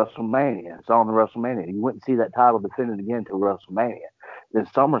 Then it's WrestleMania. It's on the WrestleMania. You wouldn't see that title defended again until WrestleMania. Then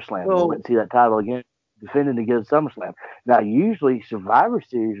SummerSlam. You wouldn't see that title again defended against SummerSlam. Now, usually Survivor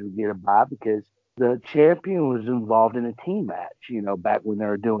Series would get a bye because the champion was involved in a team match, back when they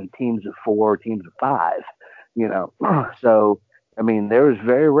were doing teams of 4, teams of 5, So, I mean, there was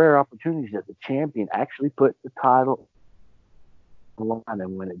very rare opportunities that the champion actually put the title on,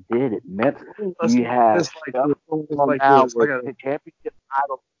 and when it did, it meant you have stuff going on now where the championship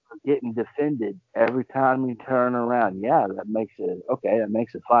titles are getting defended every time you turn around. Yeah, that makes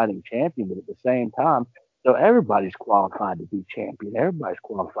a fighting champion, but at the same time, so everybody's qualified to be champion. Everybody's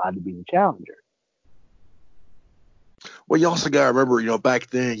qualified to be the challenger. Well, you also got to remember, back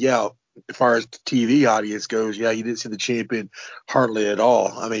then, as far as the TV audience goes, you didn't see the champion hardly at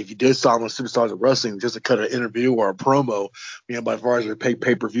all. I mean, if you did saw him on Superstars of Wrestling, just to cut an interview or a promo, but as far as the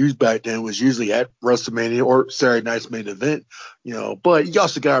pay-per-views back then, it was usually at WrestleMania or Saturday night's main event, But you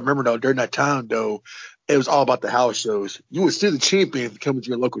also got to remember, though, during that time, though, it was all about the house shows. You would see the champion coming to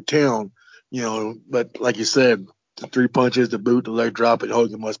your local town, but like you said, the 3 punches, the boot, the leg drop, and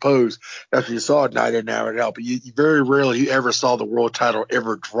Hogan must pose. That's what you saw night in, night out. But you very rarely you ever saw the world title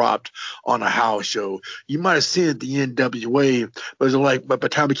ever dropped on a house show. You might have seen it at the NWA, but it was like, but by the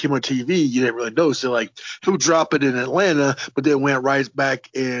time it came on TV, you didn't really know. So like, he'll drop it in Atlanta, but then went right back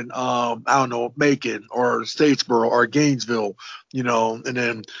in, I don't know, Macon or Statesboro or Gainesville, and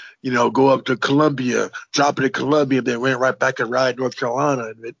then, go up to Columbia, drop it in Columbia, then went right back and ride North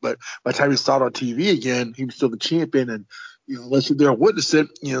Carolina. But by the time he saw it on TV again, he was still the champion. And, unless you're there and witness it,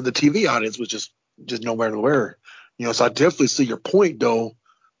 the TV audience was just nowhere to where. So I definitely see your point, though,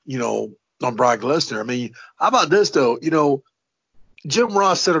 on Brock Lesnar. I mean, how about this, though? Jim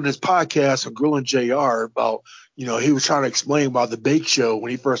Ross said on his podcast on Grilling JR about, he was trying to explain about the Big Show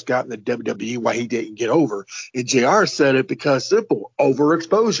when he first got in the WWE, why he didn't get over. And JR said it because simple,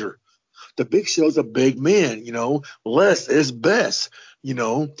 overexposure. The Big Show's a big man, less is best.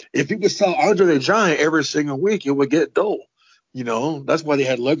 If people saw Andre the Giant every single week, it would get dull. That's why they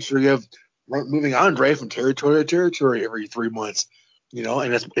had luxury of moving Andre from territory to territory every 3 months.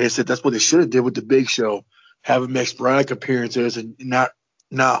 And that's what they should have did with the Big Show, having make sporadic appearances and not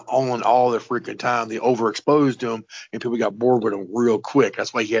on all the freaking time. They overexposed him, and people got bored with him real quick.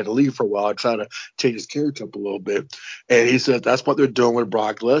 That's why he had to leave for a while, try to change his character up a little bit. And he said that's what they're doing with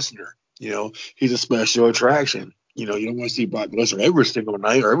Brock Lesnar. He's a special attraction. You don't want to see Brock Lesnar every single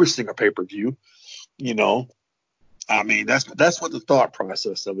night or every single pay-per-view. I mean, that's what the thought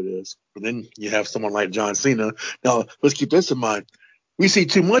process of it is. But then you have someone like John Cena. Now, let's keep this in mind. We see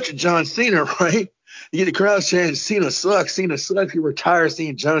too much of John Cena, right? You get the crowd saying Cena sucks. People are tired of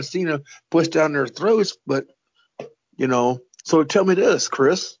seeing John Cena pushed down their throats. But So tell me this,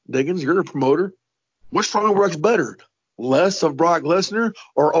 Chris Dickens, you're a promoter. Which song works better? Less of Brock Lesnar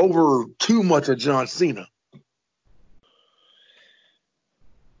or over too much of John Cena?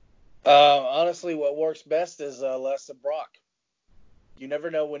 Honestly, what works best is less of Brock. You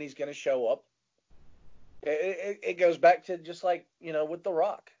never know when he's going to show up. It goes back to just like, with The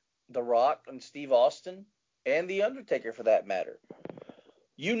Rock. The Rock and Steve Austin and The Undertaker for that matter.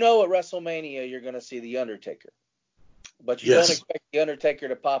 At WrestleMania you're going to see The Undertaker. But you don't expect The Undertaker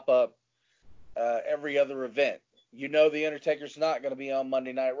to pop up every other event. The Undertaker's not going to be on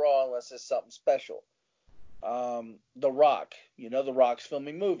Monday Night Raw unless it's something special. The Rock. The Rock's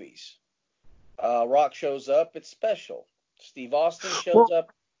filming movies. Rock shows up, it's special. Steve Austin shows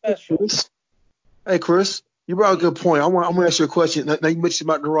up, special. Hey, Chris, you brought a good point. I'm going to ask you a question. Now you mentioned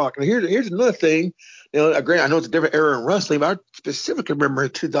about The Rock. And here's another thing. Granted, I know it's a different era in wrestling, but I specifically remember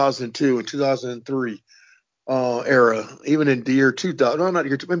 2002 and 2003 era, even in the year 2000. No, not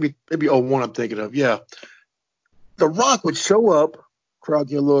year 2, maybe 01 I'm thinking of. Yeah. The Rock would show up, crowd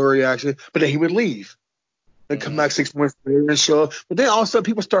get a little reaction, but then he would leave. Then come back 6 months later and show up. But then all of a sudden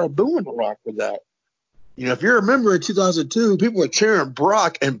people started booing The Rock for that. If you remember in 2002, people were cheering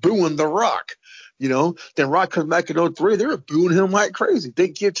Brock and booing The Rock. Then Rock comes back in 2003, they were booing him like crazy. They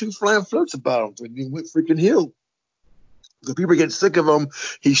get 2 flying flips about him. And he went freaking heel. The people get sick of him.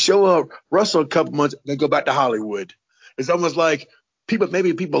 He show up, wrestle a couple months, then go back to Hollywood. It's almost like people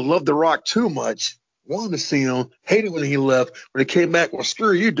love The Rock too much, wanted to see him, hated when he left. When he came back, well,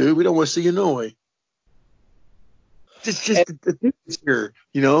 screw you, dude. We don't want to see you no way. Just the difference here.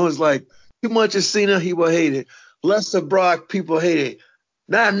 It's like too much of Cena, he will hate it. Less of Brock, people hate it.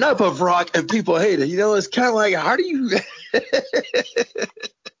 Not enough of Brock, and people hate it. It's kind of like, how do you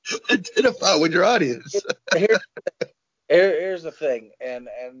identify with your audience? Here's the thing, and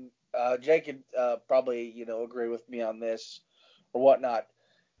Jake could probably agree with me on this or whatnot.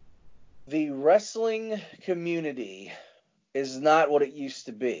 The wrestling community is not what it used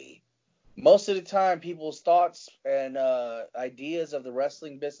to be. Most of the time, people's thoughts and ideas of the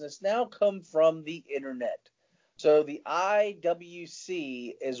wrestling business now come from the internet. So the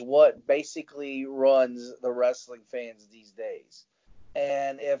IWC is what basically runs the wrestling fans these days.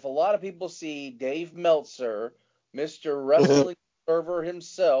 And if a lot of people see Dave Meltzer, Mr. Wrestling Server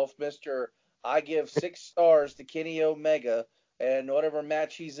himself, Mr. I give 6 stars to Kenny Omega and whatever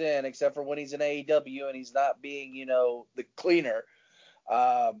match he's in, except for when he's in AEW and he's not being, the cleaner.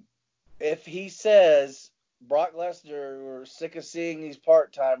 If he says Brock Lesnar, we're sick of seeing these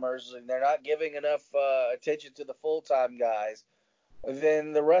part-timers and they're not giving enough attention to the full-time guys,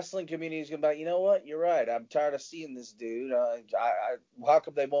 then the wrestling community is going to be like, you know what? You're right. I'm tired of seeing this dude. How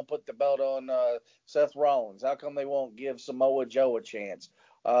come they won't put the belt on Seth Rollins? How come they won't give Samoa Joe a chance?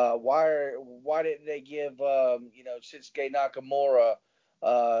 Why didn't they give Shinsuke Nakamura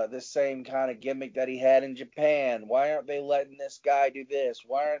the same kind of gimmick that he had in Japan? Why aren't they letting this guy do this?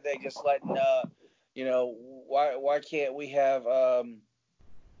 Why aren't they just letting why can't we have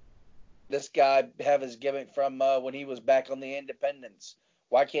this guy have his gimmick from when he was back on the Independents?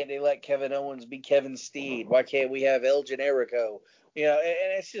 Why can't they let Kevin Owens be Kevin Steed? Why can't we have El Generico?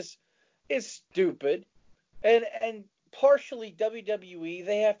 And it's stupid. And partially WWE,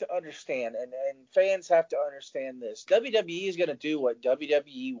 they have to understand, and fans have to understand this. WWE is going to do what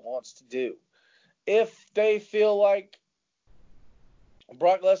WWE wants to do. If they feel like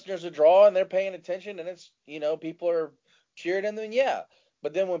Brock Lesnar's a draw and they're paying attention and it's, people are cheering him, then yeah.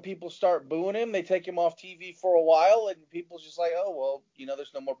 But then when people start booing him, they take him off TV for a while and people's just like, oh, well,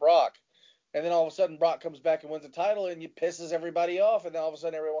 there's no more Brock. And then all of a sudden Brock comes back and wins the title and it pisses everybody off. And then all of a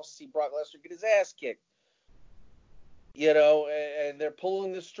sudden everyone wants to see Brock Lesnar get his ass kicked. And they're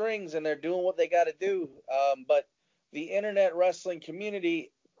pulling the strings and they're doing what they got to do. But the internet wrestling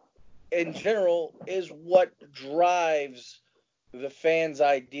community in general is what drives the fans'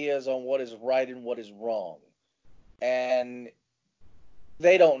 ideas on what is right and what is wrong. And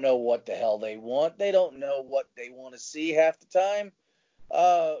they don't know what the hell they want. They don't know what they want to see half the time.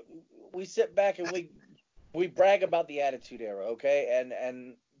 We sit back and we brag about the Attitude Era, okay?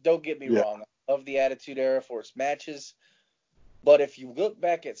 And don't get me wrong. I love the Attitude Era for its matches. But if you look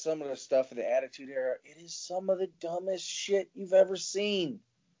back at some of the stuff in the Attitude Era, it is some of the dumbest shit you've ever seen.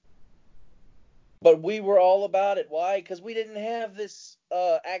 But we were all about it. Why? Because we didn't have this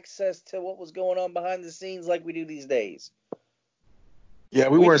access to what was going on behind the scenes like we do these days. Yeah,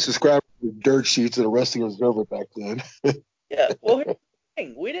 we weren't subscribed to dirt sheets of the Wrestling Observer back then. Yeah, well, here's the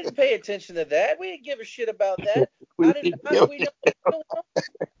thing. We didn't pay attention to that. We didn't give a shit about that. How did we know what was going on?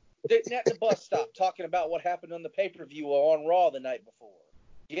 Sitting at the bus stop talking about what happened on the pay-per-view or on Raw the night before.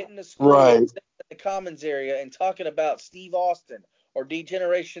 Getting to school Right. at the Commons area and talking about Steve Austin or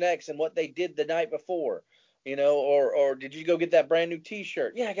D-Generation X and what they did the night before, or did you go get that brand new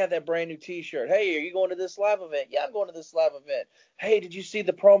T-shirt? Yeah, I got that brand new T-shirt. Hey, are you going to this live event? Yeah, I'm going to this live event. Hey, did you see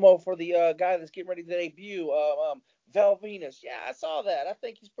the promo for the guy that's getting ready to debut, Val Venus? Yeah, I saw that. I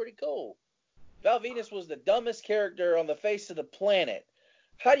think he's pretty cool. Val Venus was the dumbest character on the face of the planet.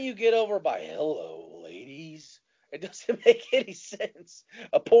 How do you get over by hello, ladies? It doesn't make any sense.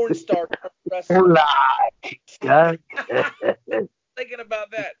 A porn star wrestler. Yeah. Thinking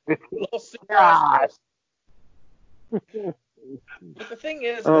about that. Little super wrestler. But the thing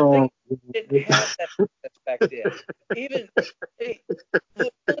is, didn't have that back then. Even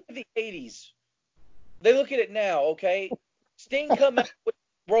look at the 80s. They look at it now, okay? Sting come out with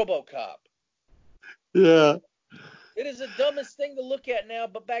RoboCop. Yeah. It is the dumbest thing to look at now,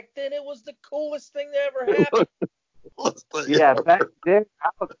 but back then it was the coolest thing that ever happened. Yeah, back then I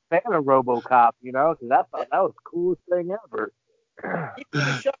was a fan of RoboCop, because I thought that was the coolest thing ever.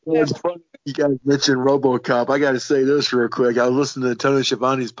 It's funny you guys mentioned RoboCop. I got to say this real quick. I was listening to Tony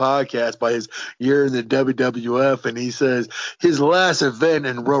Schiavone's podcast by his year in the WWF, and he says his last event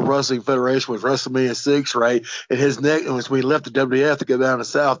in World Wrestling Federation was WrestleMania 6, right? And his next was when he left the WWF to go down to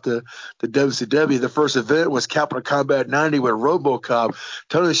South to WCW. The first event was Capital Combat 90 with RoboCop.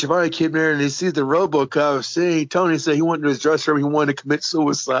 Tony Schiavone came there and he sees the RoboCop scene. Tony said he went to his dressing room. He wanted to commit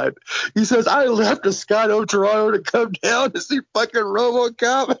suicide. He says, I left to Scottsdale, Toronto to come down to see fucking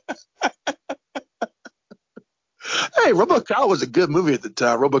RoboCop. Hey, RoboCop was a good movie at the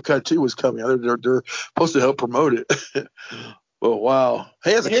time. RoboCop 2 was coming. They're supposed to help promote it. Well, wow.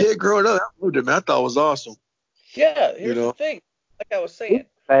 Hey, as a kid growing up, I loved it, man. I thought it was awesome. Yeah, here's the thing. Like I was saying,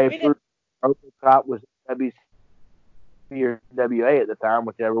 RoboCop was WC or WA at the time,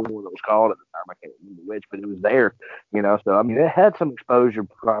 whichever one it was called at the time. I can't remember which, but it was there, So, I mean, it had some exposure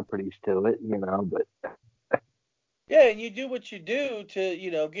properties to it, but... Yeah, and you do what you do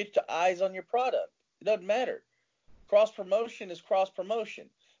to, get the eyes on your product. It doesn't matter. Cross promotion is cross promotion.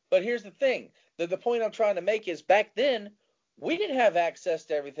 But here's the thing. The point I'm trying to make is back then, we didn't have access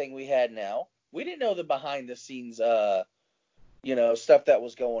to everything we had now. We didn't know the behind the scenes, stuff that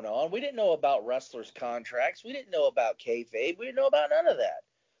was going on. We didn't know about wrestlers' contracts. We didn't know about kayfabe. We didn't know about none of that.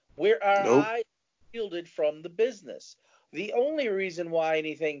 Our eyes shielded from the business. The only reason why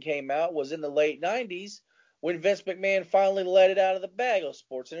anything came out was in the late 90s, when Vince McMahon finally let it out of the bag of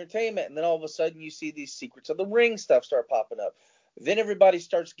sports entertainment. And then all of a sudden you see these Secrets of the Ring stuff start popping up. Then everybody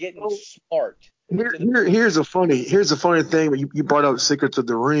starts getting smart. Here's a funny thing. You brought up Secrets of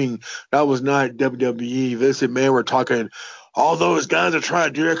the Ring. That was not WWE. Vince and McMahon were talking. All those guys are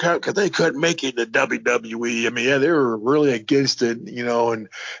trying to do it because they couldn't make it in the WWE. I mean, yeah, they were really against it, and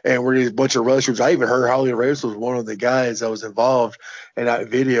we're a bunch of wrestlers. I even heard Holly Race was one of the guys that was involved in that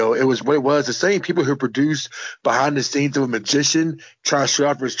video. It was what it was. The same people who produced behind the scenes of a magician trying to show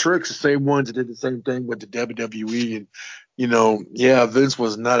off his tricks, the same ones that did the same thing with the WWE. And Vince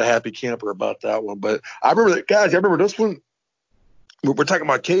was not a happy camper about that one. But I remember that, guys. I remember this one. We're talking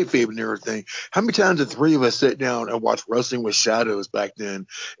about kayfabe and everything. How many times did three of us sit down and watch Wrestling with Shadows back then?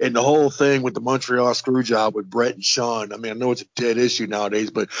 And the whole thing with the Montreal Screwjob with Brett and Sean. I mean, I know it's a dead issue nowadays,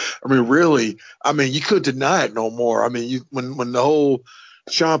 but I mean, really, you couldn't deny it no more. I mean, when the whole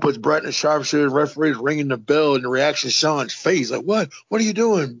Sean puts Brett in a sharpshooter, referee's ringing the bell, and the reaction of Sean's face, like, what are you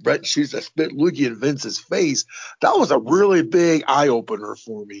doing? Brett shoots a spit loogie in Vince's face. That was a really big eye opener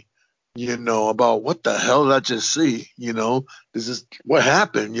for me. About what the hell did I just see? This is what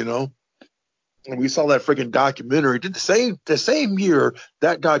happened, And we saw that freaking documentary. Did the same year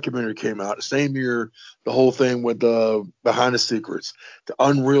that documentary came out, the same year the whole thing with the Behind the Secrets, the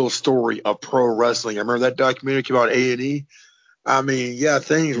unreal story of pro wrestling. I remember that documentary came out at A&E. I mean, yeah,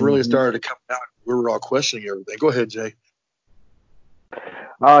 things really started to come out. We were all questioning everything. Go ahead, Jay.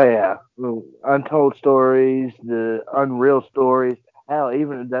 Oh, yeah. Untold stories, the unreal stories. Hell,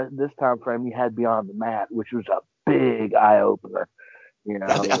 even this time frame, you had Beyond the Mat, which was a big eye opener.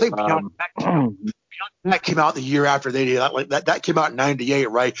 I think Beyond the Mat came out the year after they did. That came out in '98,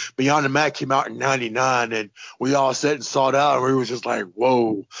 right? Beyond the Mat came out in '99, and we all sat and saw it out, and we were just like,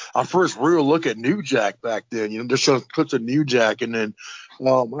 "Whoa!" Our first real look at New Jack back then. They're showing clips of New Jack, and then,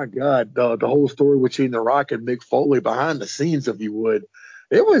 oh my God, the whole story between The Rock and Mick Foley behind the scenes, if you would,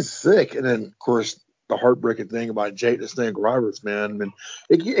 it was sick. And then, of course, the heartbreaking thing about Jake the Snake Roberts, man. And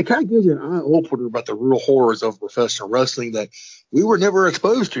it kind of gives you an eye opener about the real horrors of professional wrestling that we were never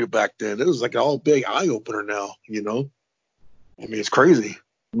exposed to back then. It was like an all big eye opener now, I mean, it's crazy.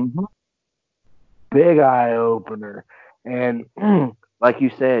 Mm-hmm. Big eye opener. And like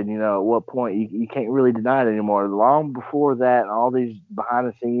you said, at what point you can't really deny it anymore. Long before that, all these behind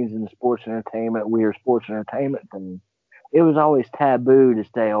the scenes and the sports entertainment, weird sports entertainment things, it was always taboo to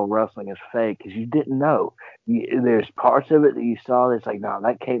say, "Oh, wrestling is fake," because you didn't know. There's parts of it that you saw that's like, no,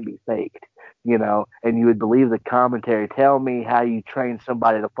 that can't be faked, and you would believe the commentary. Tell me how you train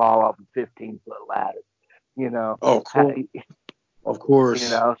somebody to fall off a 15-foot ladder, Oh, cool. Of course.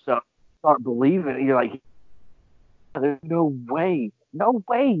 So start believing it. You're like, there's no way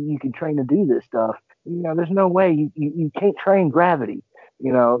you can train to do this stuff. There's no way you can't train gravity.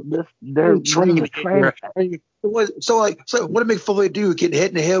 They're running the train. So what did McFoley do? Getting hit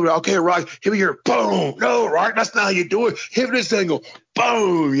in the head with, okay, Rock, hit me here, boom. No, Rock, that's not how you do it. Hit me this angle,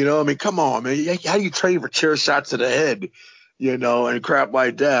 boom. I mean, come on, man. How do you train for chair shots to the head, and crap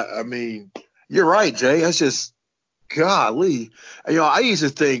like that? I mean, you're right, Jay. That's just, golly. I used to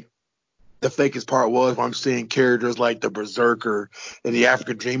think the fakest part was when I'm seeing characters like the Berserker and the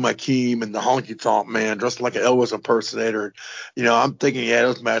African Dream Hakeem and the Honky Tonk Man dressed like an Elvis impersonator. I'm thinking, yeah,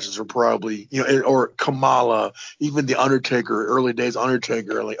 those matches were probably, or Kamala, even the Undertaker, early days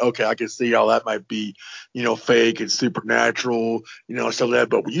Undertaker. Like, okay, I can see how that might be, fake and supernatural, stuff like that.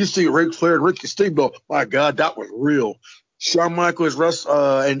 But when you see Ric Flair and Ricky Steamboat, my God, that was real. Shawn Michaels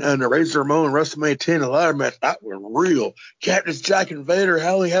and the Razor Ramon WrestleMania 10 a ladder match, that was real. Cactus Jack and Vader,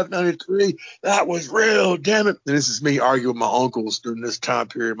 Hell Have 93, that was real, damn it. And this is me arguing with my uncles during this time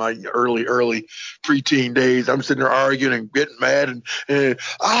period, my early preteen days. I'm sitting there arguing and getting mad, and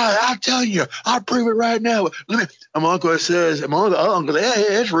I'll tell you, I'll prove it right now. My uncle says, yeah,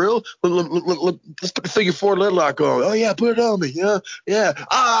 it's real. Let's put the figure 4 lead lock on. Oh, yeah, put it on me. Yeah.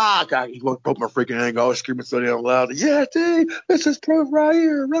 God, he broke my freaking ankle. I was screaming so damn loud. Yeah, dude, this is proof right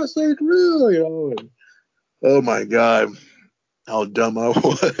here. Wrestling's real, Oh, my God. How dumb I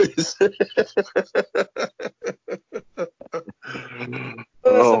was.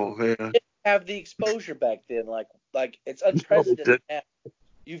 Oh, man. Didn't have the exposure back then. Like it's unprecedented now.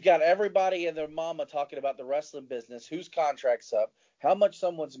 You've got everybody and their mama talking about the wrestling business, whose contract's up, how much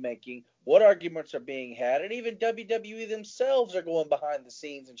someone's making, what arguments are being had, and even WWE themselves are going behind the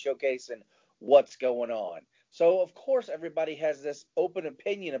scenes and showcasing what's going on. So, of course, everybody has this open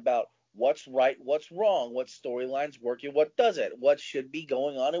opinion about what's right, what's wrong, what storyline's working, what doesn't, what should be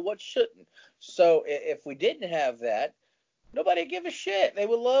going on and what shouldn't. So, if we didn't have that, nobody give a shit. They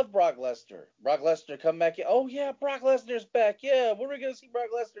would love Brock Lesnar. Brock Lesnar come back. Oh, yeah, Brock Lesnar's back. Yeah, when are we going to see Brock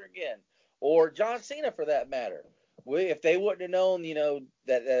Lesnar again? Or John Cena, for that matter. If they wouldn't have known,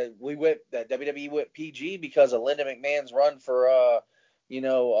 that that WWE went PG because of Linda McMahon's run for,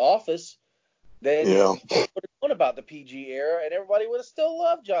 office, then they would have known about the PG era, and everybody would have still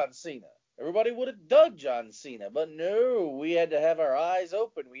loved John Cena. Everybody would have dug John Cena. But no, we had to have our eyes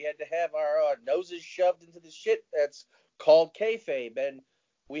open. We had to have our noses shoved into the shit that's called kayfabe, and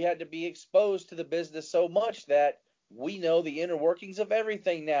we had to be exposed to the business so much that we know the inner workings of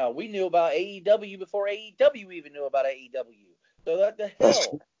everything now. We knew about AEW before AEW even knew about AEW. So that the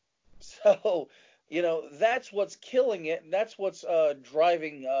hell. So, that's what's killing it, and that's what's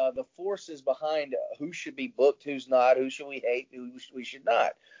driving the forces behind who should be booked, who's not, who should we hate, who we should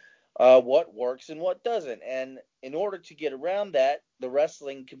not, what works and what doesn't. And in order to get around that, the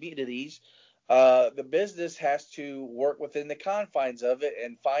wrestling communities, the business has to work within the confines of it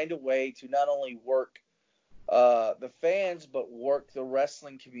and find a way to not only work the fans, but work the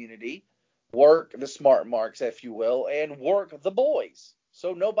wrestling community, work the smart marks, if you will, and work the boys.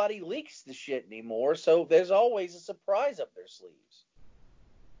 So nobody leaks the shit anymore. So there's always a surprise up their sleeves.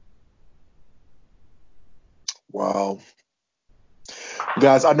 Wow.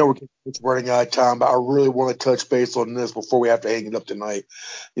 Guys, I know we're running out of time, but I really want to touch base on this before we have to hang it up tonight.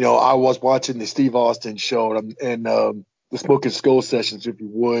 I was watching the Steve Austin show and the Smoking Skull sessions, if you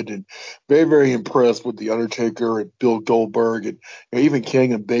would, and very, very impressed with The Undertaker and Bill Goldberg and even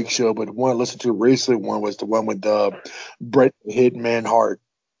King and Big Show. But the one I listened to recently was the one with Bret Hitman Hart.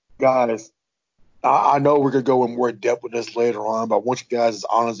 Guys, I know we're going to go in more depth with this later on, but I want you guys'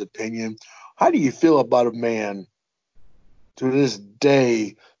 honest opinion. How do you feel about a man to this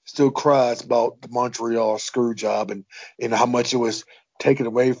day still cries about the Montreal screw job and how much it was taken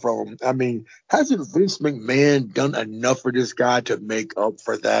away from him? I mean, hasn't Vince McMahon done enough for this guy to make up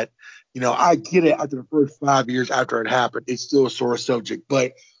for that? I get it after the first 5 years after it happened, it's still a sore subject.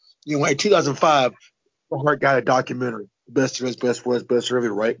 But, in 2005, Hart got a documentary. Best of his, best for his, best for every,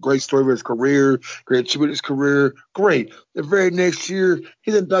 right? Great story of his career, great tribute to his career. Great. The very next year,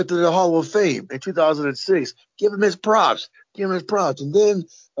 he's inducted to the Hall of Fame in 2006. Give him his props. Give him his props. And then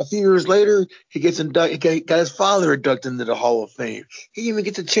a few years later, he gets inducted. He got his father inducted into the Hall of Fame. He even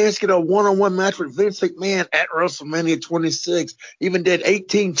gets a chance to get a one-on-one match with Vince McMahon at WrestleMania 26. Even did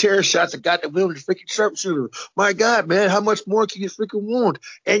 18 chair shots and got the win with the freaking sharpshooter. My God, man, how much more can you freaking want?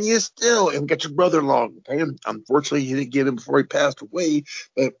 And you still and got your brother along. And unfortunately, he didn't get him before he passed away.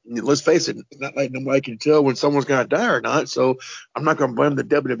 But let's face it, it's not like nobody can tell when someone's going to die or not. So I'm not going to blame the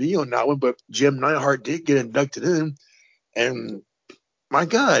WWE on that one. But Jim Neidhart did get inducted in. And my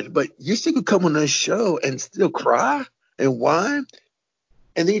God, but you still could come on this show and still cry and whine.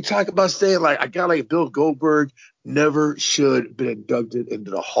 And then you talk about saying, like, a guy like Bill Goldberg never should have been inducted into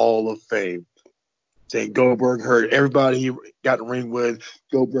the Hall of Fame. Saying Goldberg hurt everybody he got in the ring with.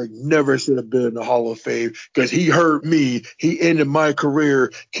 Goldberg never should have been in the Hall of Fame because he hurt me. He ended my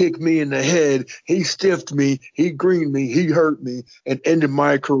career, kicked me in the head. He stiffed me. He greened me. He hurt me and ended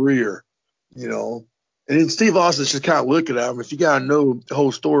my career, you know. And then Steve Austin's just kind of looking at him. If you got to know the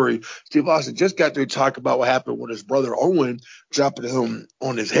whole story, Steve Austin just got to talk about what happened when his brother Owen dropped him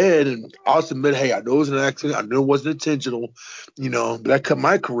on his head. And Austin admitted, hey, I know it was an accident. I know it wasn't intentional, you know, but that cut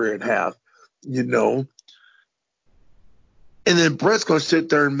my career in half, you know. And then Brett's going to sit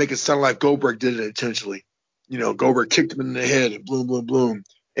there and make it sound like Goldberg did it intentionally. You know, Goldberg kicked him in the head and boom, boom, boom,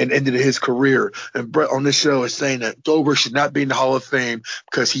 and ended his career. And Brett on this show is saying that Goldberg should not be in the Hall of Fame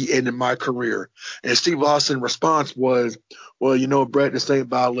because he ended my career. And Steve Austin's response was, well, you know, Brett, this ain't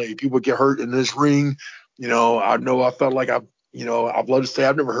ballet. People get hurt in this ring. You know I felt like I'd love to say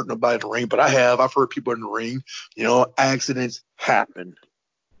I've never hurt nobody in the ring, but I have. I've hurt people in the ring. You know, accidents happen.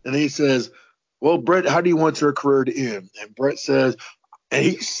 And then he says, well, Brett, how do you want your career to end? And Brett says, and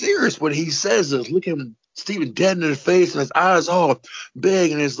he's serious when he says this, looking Steven dead in the face and his eyes all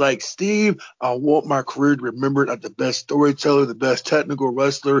big. And it's like, Steve, I want my career to be remembered as the best storyteller, the best technical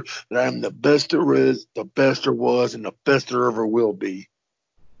wrestler, that I am the best there is, the best there was, and the best there ever will be.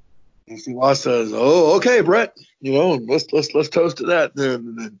 And Steve Austin says, oh, okay, Brett, you know, let's toast to that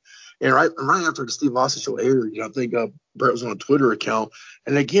then. And right after the Steve Austin show aired, you know, I think Brett was on a Twitter account,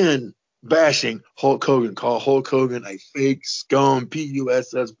 and again, bashing Hulk Hogan, called Hulk Hogan a fake scum,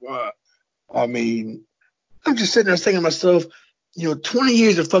 P-U-S-S-Y. I mean, I'm just sitting there thinking to myself, you know, 20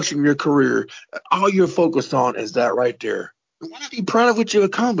 years of functioning your career, all you're focused on is that right there. Why not be proud of what you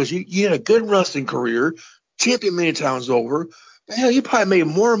accomplished? You had a good wrestling career, champion many times over. But hell, you probably made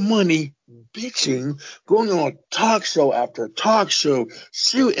more money bitching, going on talk show after talk show,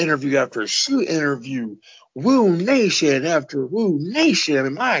 shoot interview after shoot interview, Woo Nation after Woo Nation. I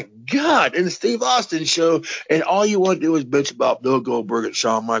mean, my God, in the Steve Austin show, and all you want to do is bitch about Bill Goldberg and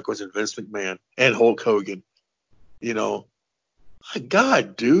Shawn Michaels and Vince McMahon and Hulk Hogan. You know, my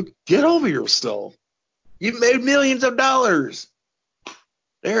God, dude, get over yourself. You made millions of dollars.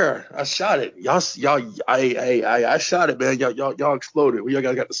 There, I shot it. I shot it, man. Y'all exploded. What y'all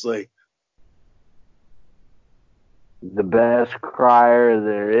got to say? The best crier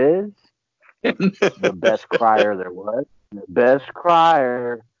there is, the best crier there was, the best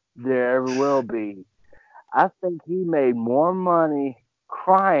crier there ever will be. I think he made more money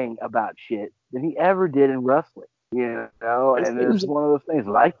crying about shit than he ever did in wrestling. You know, and it's one of those things,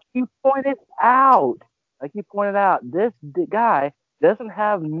 like you pointed out, this guy doesn't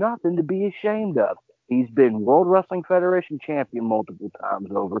have nothing to be ashamed of. He's been World Wrestling Federation champion multiple times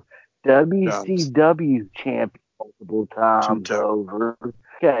over, WCW champion multiple times over.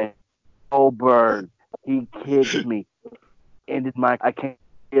 Okay, Goldberg, he kicked me, ended my. I can't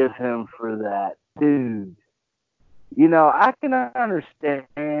give him for that, dude. You know, I can understand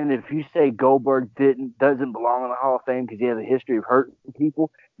if you say Goldberg doesn't belong in the Hall of Fame because he has a history of hurting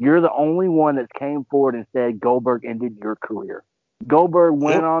people. You're the only one that came forward and said Goldberg ended your career. Goldberg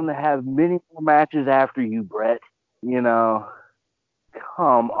went on to have many more matches after you, Brett. You know,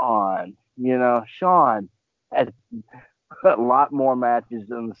 come on. You know, Shawn had a lot more matches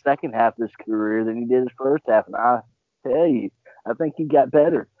in the second half of his career than he did his first half. And I tell you, I think he got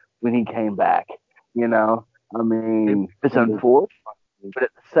better when he came back. You know, I mean, it's unfortunate, but at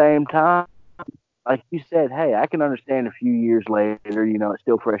the same time, like you said, hey, I can understand a few years later, you know, it's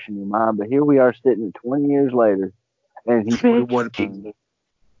still fresh in your mind, but here we are sitting at 20 years later, and he's bitching.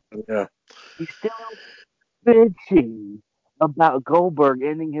 Yeah. He's still bitching about Goldberg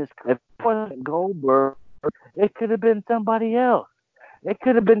ending his career. If it wasn't Goldberg, it could have been somebody else. It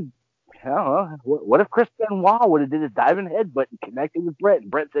could have been, I don't know, what if Chris Benoit would have did a diving headbutt and connected with Brett, and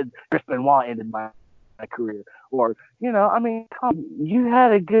Brett said, Chris Benoit ended my career. Or, you know, I mean, you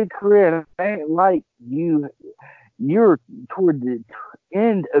had a good career, and it ain't like you're toward the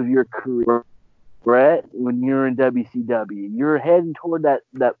end of your career, Brett, when you're in WCW. You're heading toward that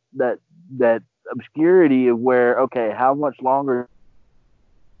obscurity of where, okay, how much longer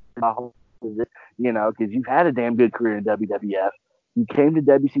is it? You know, because you've had a damn good career in WWF. You came to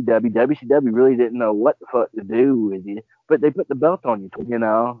WCW. WCW really didn't know what the fuck to do with you, but they put the belt on you. You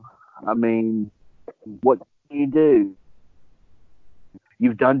know, I mean, what can you do?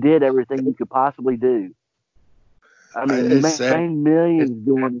 You've did everything you could possibly do. I mean, you made millions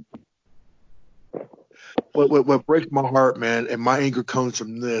doing it. What breaks my heart, man, and my anger comes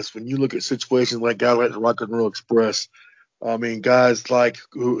from this. When you look at situations like guys like the Rock and Roll Express, I mean, guys like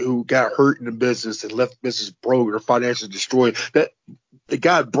who got hurt in the business and left the business broke or financially destroyed. That the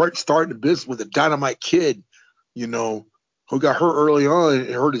guy Brett started the business with a Dynamite Kid, you know, who got hurt early on and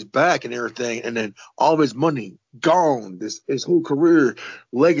hurt his back and everything, and then all of his money gone, his whole career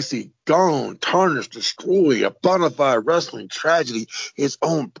legacy gone, tarnished, destroyed, a bona fide wrestling tragedy. His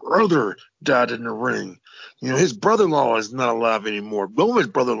own brother died in the ring. You know, his brother-in-law is not alive anymore. Both of his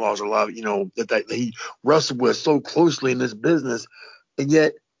brother-in-laws are alive, you know, that he wrestled with so closely in this business. And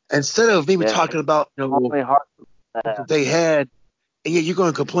yet, instead of even talking about, you know, that they had, and yet you're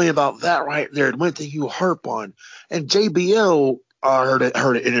going to complain about that right there, the one thing you harp on. And JBL heard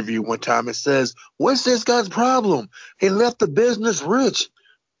an interview one time and says, what's this guy's problem? He left the business rich.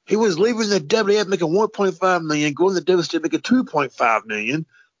 He was leaving the WWF making $1.5 million, going to the WWF making $2.5 million.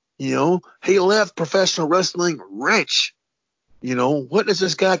 You know, he left professional wrestling rich. You know, what does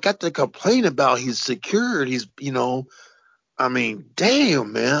this guy got to complain about? He's secured. He's, you know, I mean,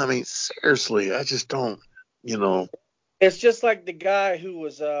 damn, man. I mean, seriously, I just don't, you know. It's just like the guy who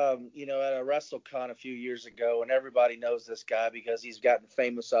was, you know, at a WrestleCon a few years ago, and everybody knows this guy because he's gotten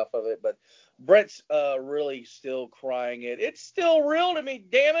famous off of it. But Brett's really still crying it. It's still real to me,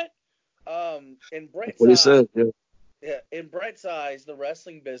 damn it. In Brett's eyes, in Brett's eyes, the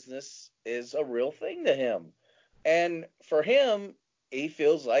wrestling business is a real thing to him, and for him, he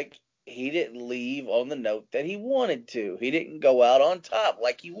feels like he didn't leave on the note that he wanted to. He didn't go out on top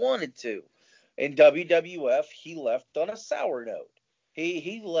like he wanted to. In WWF, he left on a sour note.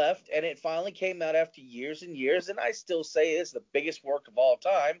 He left, and it finally came out after years and years, and I still say it's the biggest work of all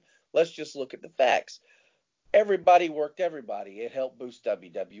time. Let's just look at the facts. Everybody worked everybody. It helped boost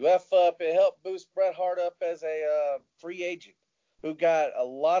WWF up. It helped boost Bret Hart up as a free agent who got a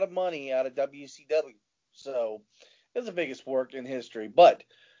lot of money out of WCW. So it was the biggest work in history. But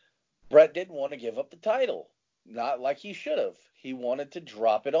Bret didn't want to give up the title. Not like he should have. He wanted to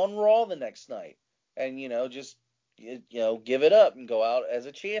drop it on Raw the next night and, you know, just, you know, give it up and go out as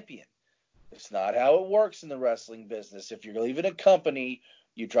a champion. It's not how it works in the wrestling business. If you're leaving a company,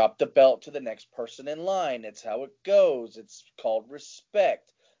 you drop the belt to the next person in line. It's how it goes. It's called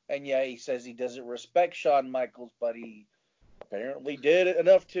respect. And yeah, he says he doesn't respect Shawn Michaels, but he apparently did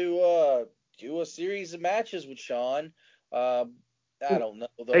enough to do a series of matches with Shawn. I don't know.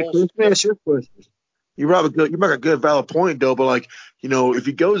 Chris, let me ask you a question. You make a good valid point though, but like, you know, if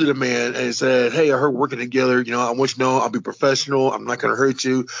you go to the man and said, hey, I heard working together, you know, I want you to know I'll be professional, I'm not gonna hurt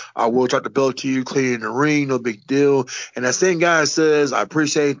you, I will drop the belt to you, clean in the ring, no big deal. And that same guy says, I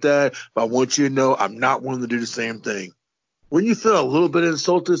appreciate that, but I want you to know I'm not willing to do the same thing. When you feel a little bit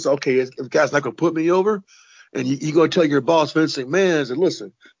insulted, so, okay, if the guy's not gonna put me over, and you go tell your boss, Vince McMahon, and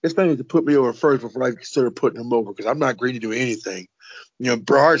listen, this man needs to put me over first before I consider putting him over because I'm not agreeing to do anything. You know,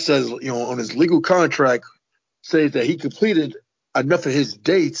 Bret Hart says, you know, on his legal contract, says that he completed enough of his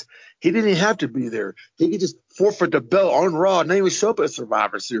dates. He didn't even have to be there. He could just forfeit the belt on Raw and not even show up at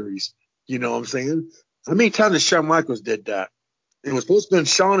Survivor Series. You know what I'm saying? How many times did Shawn Michaels did that? It was supposed to be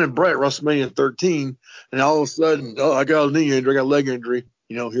Shawn and Bret WrestleMania 13, and all of a sudden, oh, I got a knee injury, I got a leg injury.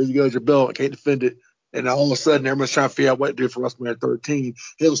 You know, here you go, your belt. I can't defend it. And all of a sudden, everyone's trying to figure out what to do for WrestleMania 13.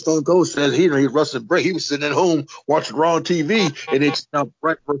 Hill Stone Cold said he was wrestling Bret. He was sitting at home watching Raw on TV, and it's now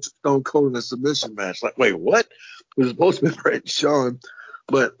Bret versus Stone Cold in a submission match. Like, wait, what? It was supposed to be Bret and Shawn.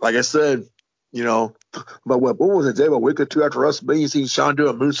 But like I said, you know, but what was it, Dave? A week or two after WrestleMania, you seen Shawn do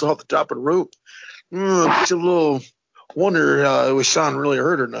a moonsault off the top of the rope? It's a little wonder was Shawn really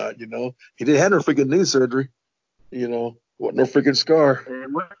hurt or not, you know. He did have no freaking knee surgery, you know. Wasn't no freaking scar.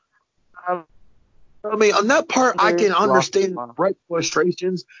 I mean, on that part, I can understand Bret's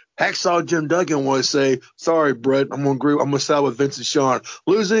frustrations. Hacksaw Jim Duggan would say, sorry, Bret, I'm going to side with Vince and Shawn.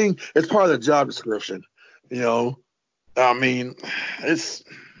 Losing is part of the job description, you know. I mean, it's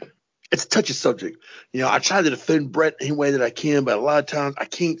a touchy subject. You know, I try to defend Bret any way that I can, but a lot of times I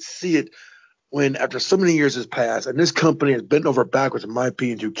can't see it when after so many years has passed and this company has bent over backwards, in my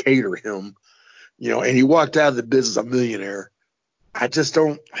opinion, to cater him, you know, and he walked out of the business a millionaire. I just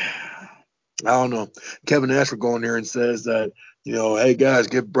don't – I don't know. Kevin Nash will go in there and says that Hey guys,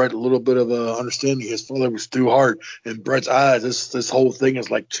 give Brett a little bit of understanding. His father was through hard. In Brett's eyes, this whole thing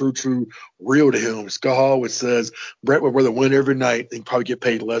is like true, real to him. Scott Hall says Brett would rather win every night and probably get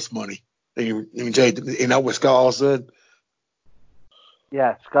paid less money. Jay, ain't that what Scott Hall said?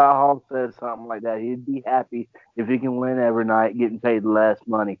 Yeah, Scott Hall said something like that. He'd be happy if he can win every night, getting paid less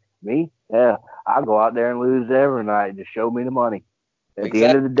money. Me? Yeah, I'll go out there and lose every night. Just show me the money. At the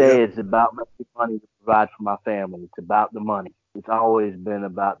end of the day, It's about making money to provide for my family. It's about the money. It's always been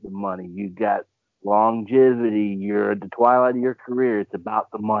about the money. You got longevity. You're at the twilight of your career. It's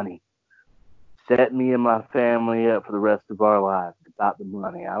about the money. Set me and my family up for the rest of our lives. It's about the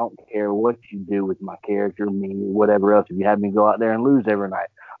money. I don't care what you do with my character, me, or whatever else. If you have me go out there and lose every night,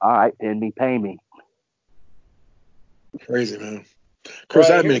 all right, pay me. Crazy, man. Chris,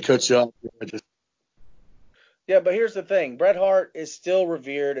 I didn't mean to cut you off. Yeah, but here's the thing. Bret Hart is still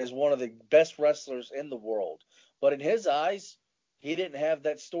revered as one of the best wrestlers in the world. But in his eyes, he didn't have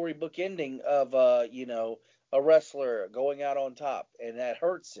that storybook ending of, a wrestler going out on top, and that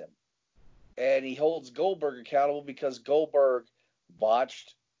hurts him. And he holds Goldberg accountable because Goldberg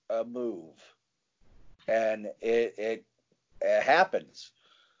botched a move. And it happens.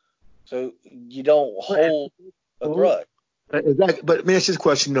 So you don't hold a grudge. Exactly. But man, it's just a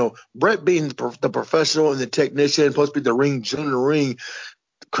question, Brett being the professional and the technician, supposed to be the ring, general ring.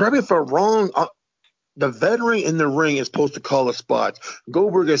 Correct me if I'm wrong. The veteran in the ring is supposed to call the spots.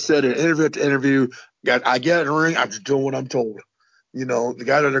 Goldberg has said in interview after interview, I get in the ring, I'm just doing what I'm told. The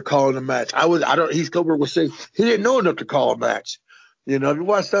guy that they're calling the match. Goldberg was saying he didn't know enough to call a match. If you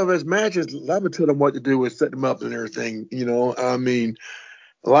watch some of his matches, Lama told him what to do and set him up and everything.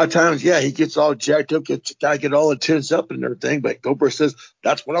 A lot of times, he gets all jacked up, gotta get all tense up and everything, but Goldberg says,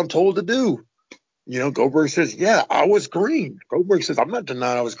 that's what I'm told to do. Goldberg says, yeah, I was green. Goldberg says, I'm not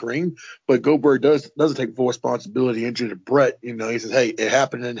denying I was green, but Goldberg doesn't take full responsibility into Brett. He says, hey, it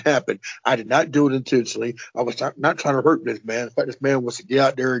happened and it happened. I did not do it intentionally. I was not trying to hurt this man. In fact, this man was to get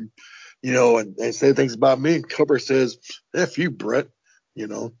out there and, and say things about me. And Goldberg says, F you, Brett.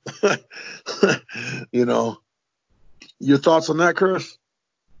 Your thoughts on that, Chris?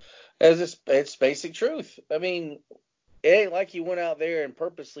 It's basic truth. I mean, it ain't like he went out there and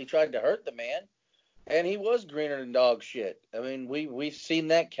purposely tried to hurt the man. And he was greener than dog shit. I mean, we've seen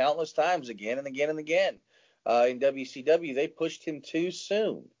that countless times again and again and again. In WCW, they pushed him too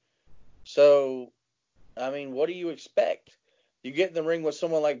soon. So, I mean, what do you expect? You get in the ring with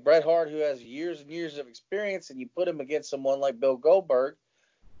someone like Bret Hart, who has years and years of experience, and you put him against someone like Bill Goldberg,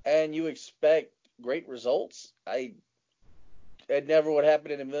 and you expect great results? It never would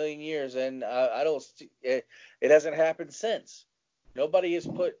happen in a million years, and I don't. It hasn't happened since. Nobody has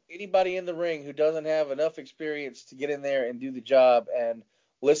put anybody in the ring who doesn't have enough experience to get in there and do the job and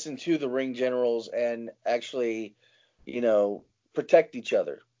listen to the ring generals and actually, protect each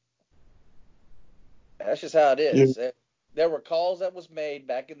other. That's just how it is. Yeah. There were calls that was made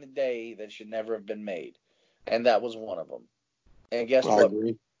back in the day that should never have been made, and that was one of them. And guess what?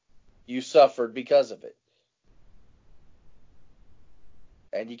 Agree. You suffered because of it.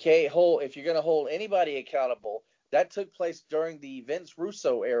 And you can't if you're going to hold anybody accountable. That took place during the Vince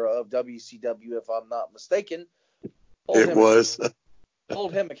Russo era of WCW, if I'm not mistaken.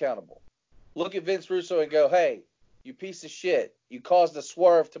 Hold him accountable. Look at Vince Russo and go, hey, you piece of shit. You caused a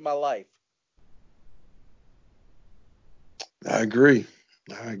swerve to my life. I agree.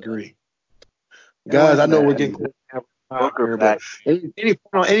 Guys, I know we're getting close to here, but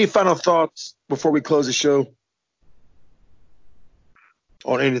any final thoughts before we close the show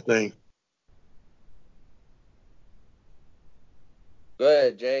on anything? Go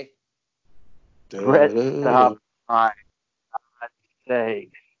ahead, Jay. Brett, stop crying. Say,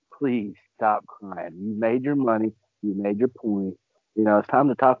 please stop crying. You made your money. You made your point. It's time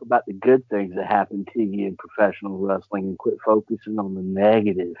to talk about the good things that happen to you in professional wrestling and quit focusing on the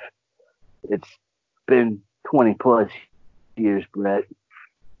negative. It's been 20 plus years, Brett.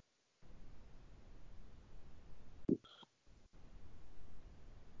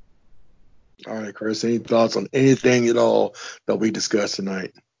 All right, Chris, any thoughts on anything at all that we discussed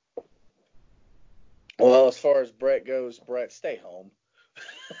tonight? Well, as far as Brett goes, Brett, stay home.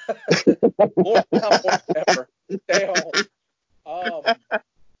 More than ever, stay home.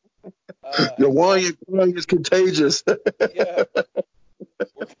 The wine is contagious. Yeah.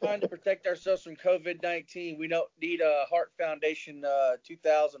 We're trying to protect ourselves from COVID-19. We don't need a Heart Foundation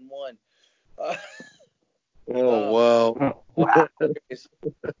 2001. Wow.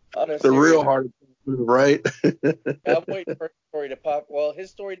 The real hard, right? I'm waiting for his story to pop. Well, his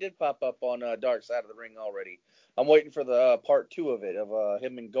story did pop up on Dark Side of the Ring already. I'm waiting for the part 2 of it, of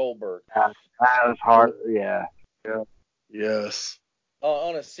him and Goldberg. That was hard. Yeah. Yes.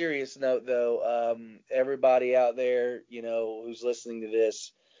 On a serious note, though, everybody out there, who's listening to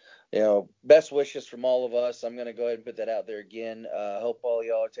this, best wishes from all of us. I'm going to go ahead and put that out there again. Hope all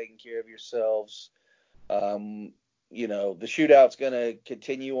y'all are taking care of yourselves. The shootout's going to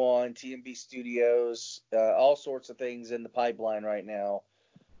continue on. TMB Studios, all sorts of things in the pipeline right now,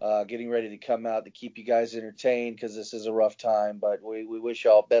 getting ready to come out to keep you guys entertained because this is a rough time. But we wish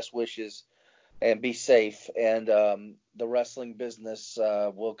y'all best wishes and be safe. And the wrestling business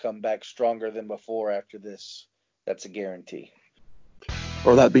will come back stronger than before after this. That's a guarantee.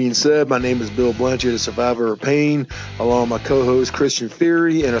 Well, that being said, my name is Bill Blanchard, a survivor of pain, along with my co-host Christian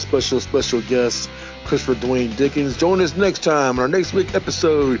Fury and our special guest, Christopher Dwayne Dickens. Join us next time on our next week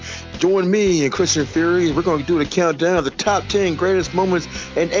episode. Join me and Christian Fury. We're going to do a countdown of the top 10 greatest moments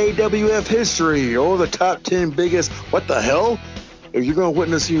in AWF history, or the top 10 biggest, what the hell? If you're going to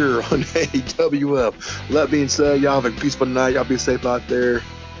witness here on AWF. That being said, y'all have a peaceful night. Y'all be safe out there.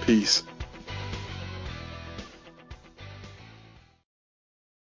 Peace.